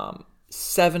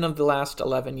 7 of the last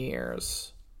 11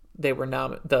 years, they were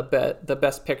the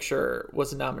Best Picture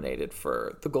was nominated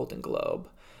for the Golden Globe.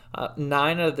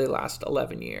 9 out of the last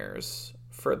 11 years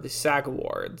for the SAG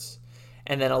Awards,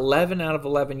 and then 11 out of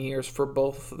 11 years for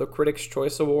both the Critics'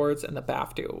 Choice Awards and the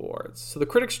BAFTA Awards. So the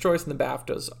Critics' Choice and the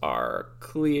BAFTAs are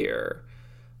clear,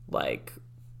 like,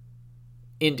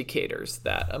 indicators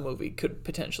that a movie could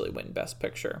potentially win Best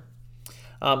Picture.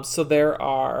 So there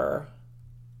are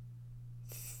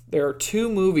 2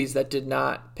 movies that did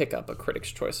not pick up a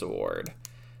Critics' Choice Award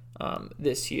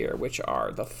this year, which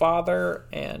are The Father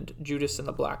and Judas and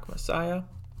the Black Messiah.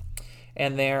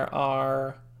 And there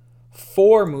are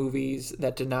 4 movies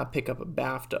that did not pick up a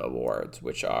BAFTA Awards,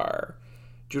 which are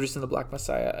Judas and the Black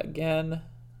Messiah again,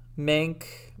 Mank,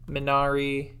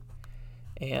 Minari,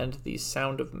 and The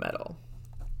Sound of Metal.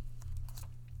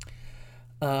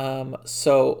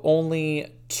 So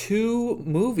only 2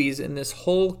 movies in this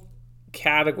whole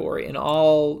category, in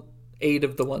all 8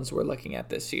 of the ones we're looking at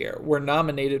this year, were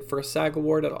nominated for a SAG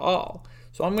Award at all.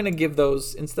 So I'm going to give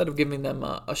those, instead of giving them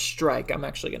a strike, I'm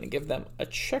actually going to give them a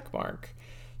check mark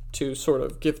to sort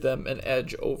of give them an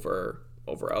edge over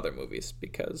other movies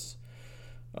because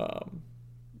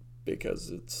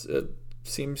it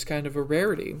seems kind of a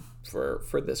rarity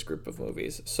for this group of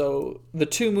movies. So the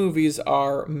 2 movies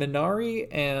are Minari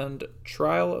and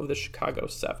Trial of the Chicago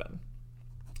 7.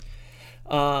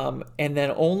 And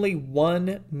then only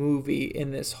 1 movie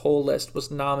in this whole list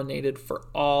was nominated for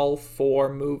all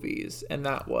 4 movies, and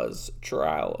that was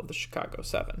Trial of the Chicago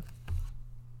 7.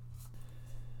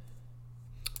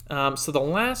 So the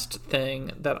last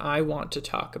thing that I want to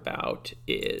talk about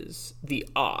is the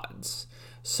odds.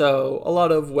 So a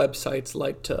lot of websites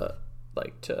like to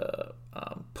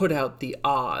put out the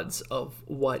odds of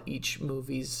what each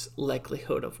movie's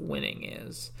likelihood of winning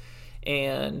is.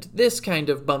 And this kind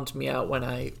of bummed me out when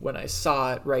I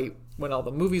saw it right when all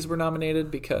the movies were nominated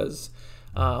because,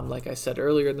 like I said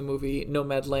earlier in the movie,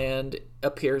 Nomadland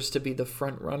appears to be the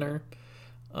front runner.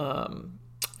 I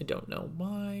don't know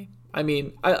why. I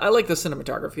mean, I like the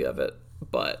cinematography of it,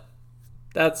 but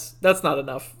that's not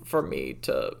enough for me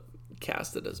to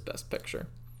cast it as Best Picture.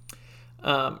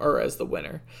 Or as the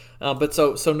winner. But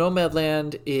so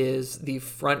Nomadland is the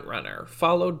front runner,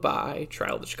 followed by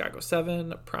Trial of the Chicago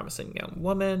 7, Promising Young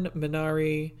Woman,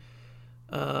 Minari,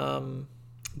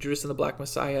 Judas and the Black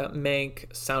Messiah,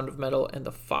 Mank, Sound of Metal, and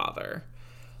The Father.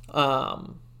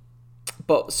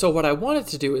 But so what I wanted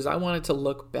to do is I wanted to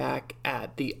look back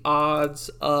at the odds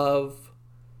of,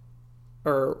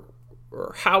 or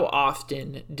how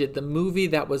often did the movie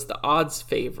that was the odds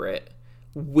favorite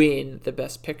win the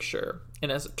Best Picture.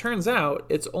 And as it turns out,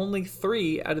 it's only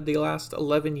 3 out of the last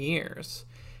 11 years.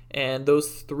 And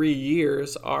those 3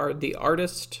 years are The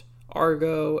Artist,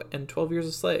 Argo, and 12 Years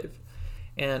a Slave.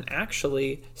 And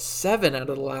actually, 7 out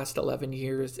of the last 11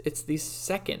 years, it's the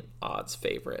second odds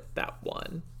favorite that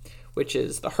won, which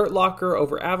is The Hurt Locker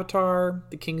over Avatar,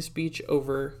 The King's Speech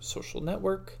over Social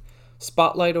Network,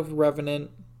 Spotlight over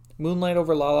Revenant, Moonlight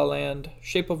over La La Land,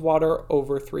 Shape of Water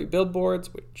over Three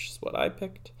Billboards, which is what I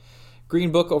picked,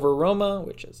 Green Book over Roma,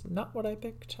 which is not what I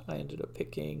picked. I ended up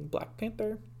picking Black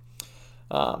Panther.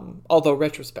 Although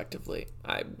retrospectively,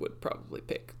 I would probably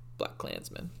pick Black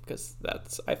Klansman, because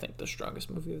that's, I think, the strongest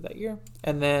movie of that year.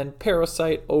 And then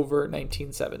Parasite over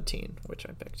 1917, which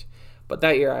I picked. But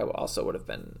that year I also would have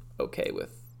been okay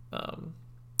with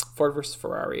Ford vs.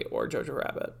 Ferrari or Jojo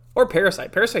Rabbit. Or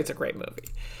Parasite. Parasite's a great movie.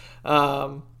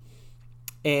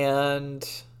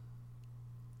 And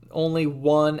only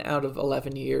 1 out of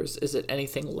 11 years is it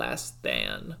anything less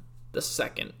than the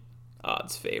second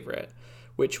odds favorite,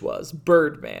 which was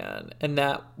Birdman. And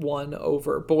that won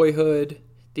over Boyhood,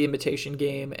 The Imitation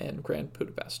Game, and Grand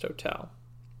Budapest Hotel.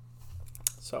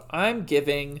 So I'm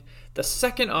giving the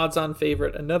second odds-on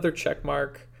favorite another check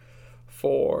mark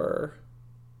for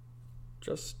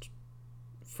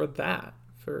that,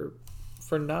 for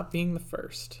not being the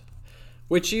first.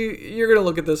 Which you're going to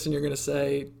look at this and you're going to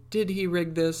say, did he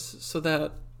rig this so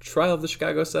that Trial of the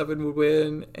Chicago 7 would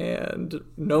win and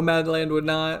Nomadland would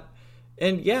not?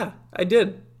 And yeah, I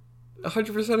did.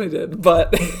 100% I did.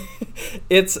 But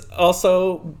it's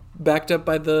also backed up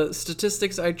by the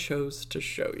statistics I chose to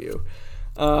show you.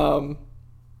 And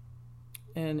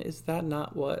is that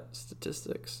not what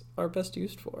statistics are best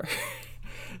used for?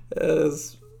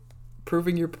 Is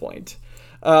proving your point.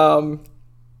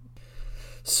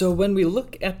 So when we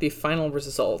look at the final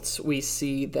results, we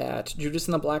see that Judas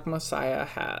and the Black Messiah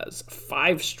has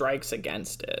 5 strikes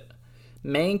against it.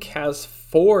 Mank has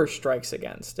 4 strikes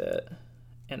against it.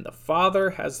 And The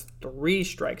Father has 3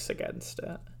 strikes against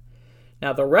it.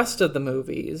 Now, the rest of the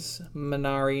movies,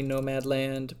 Minari,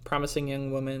 Nomadland, Promising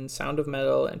Young Woman, Sound of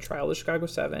Metal, and Trial of the Chicago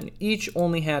 7, each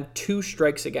only had 2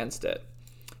 strikes against it.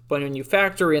 But when you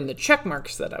factor in the check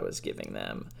marks that I was giving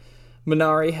them,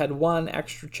 Minari had 1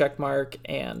 extra check mark,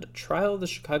 and Trial of the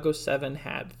Chicago 7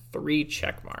 had 3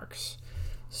 check marks.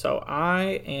 So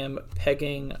I am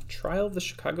pegging Trial of the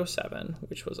Chicago 7,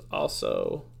 which was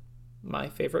also my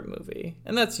favorite movie.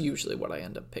 And that's usually what I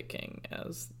end up picking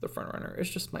as the frontrunner.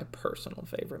 It's just my personal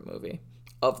favorite movie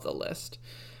of the list.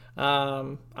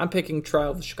 I'm picking Trial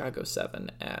of the Chicago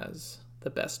 7 as the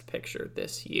best picture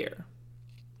this year.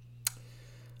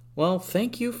 Well,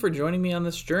 thank you for joining me on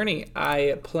this journey.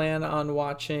 I plan on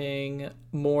watching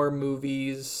more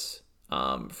movies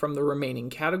from the remaining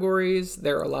categories.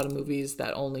 There are a lot of movies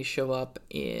that only show up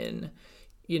in,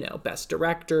 Best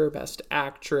Director, Best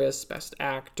Actress, Best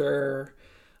Actor,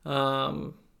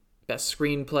 Best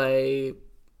Screenplay,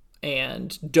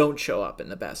 and don't show up in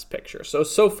the Best Picture.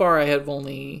 So far I've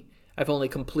only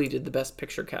completed the Best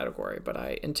Picture category, but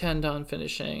I intend on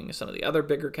finishing some of the other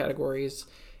bigger categories,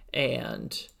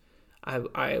 and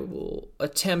I will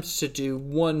attempt to do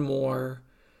one more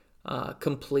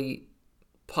complete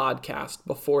podcast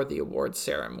before the awards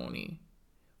ceremony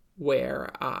where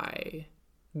I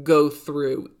go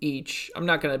through each. I'm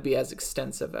not going to be as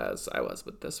extensive as I was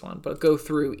with this one, but go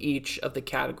through each of the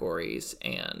categories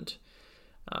and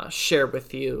share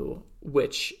with you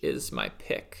which is my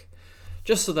pick,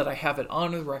 just so that I have it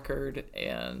on the record,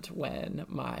 and when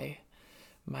my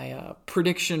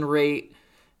prediction rate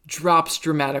drops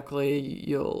dramatically,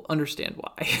 you'll understand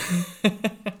why.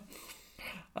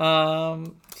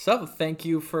 So thank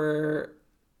you for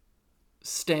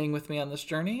staying with me on this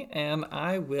journey, and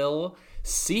I will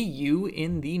see you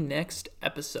in the next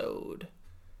episode.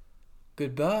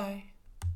 Goodbye.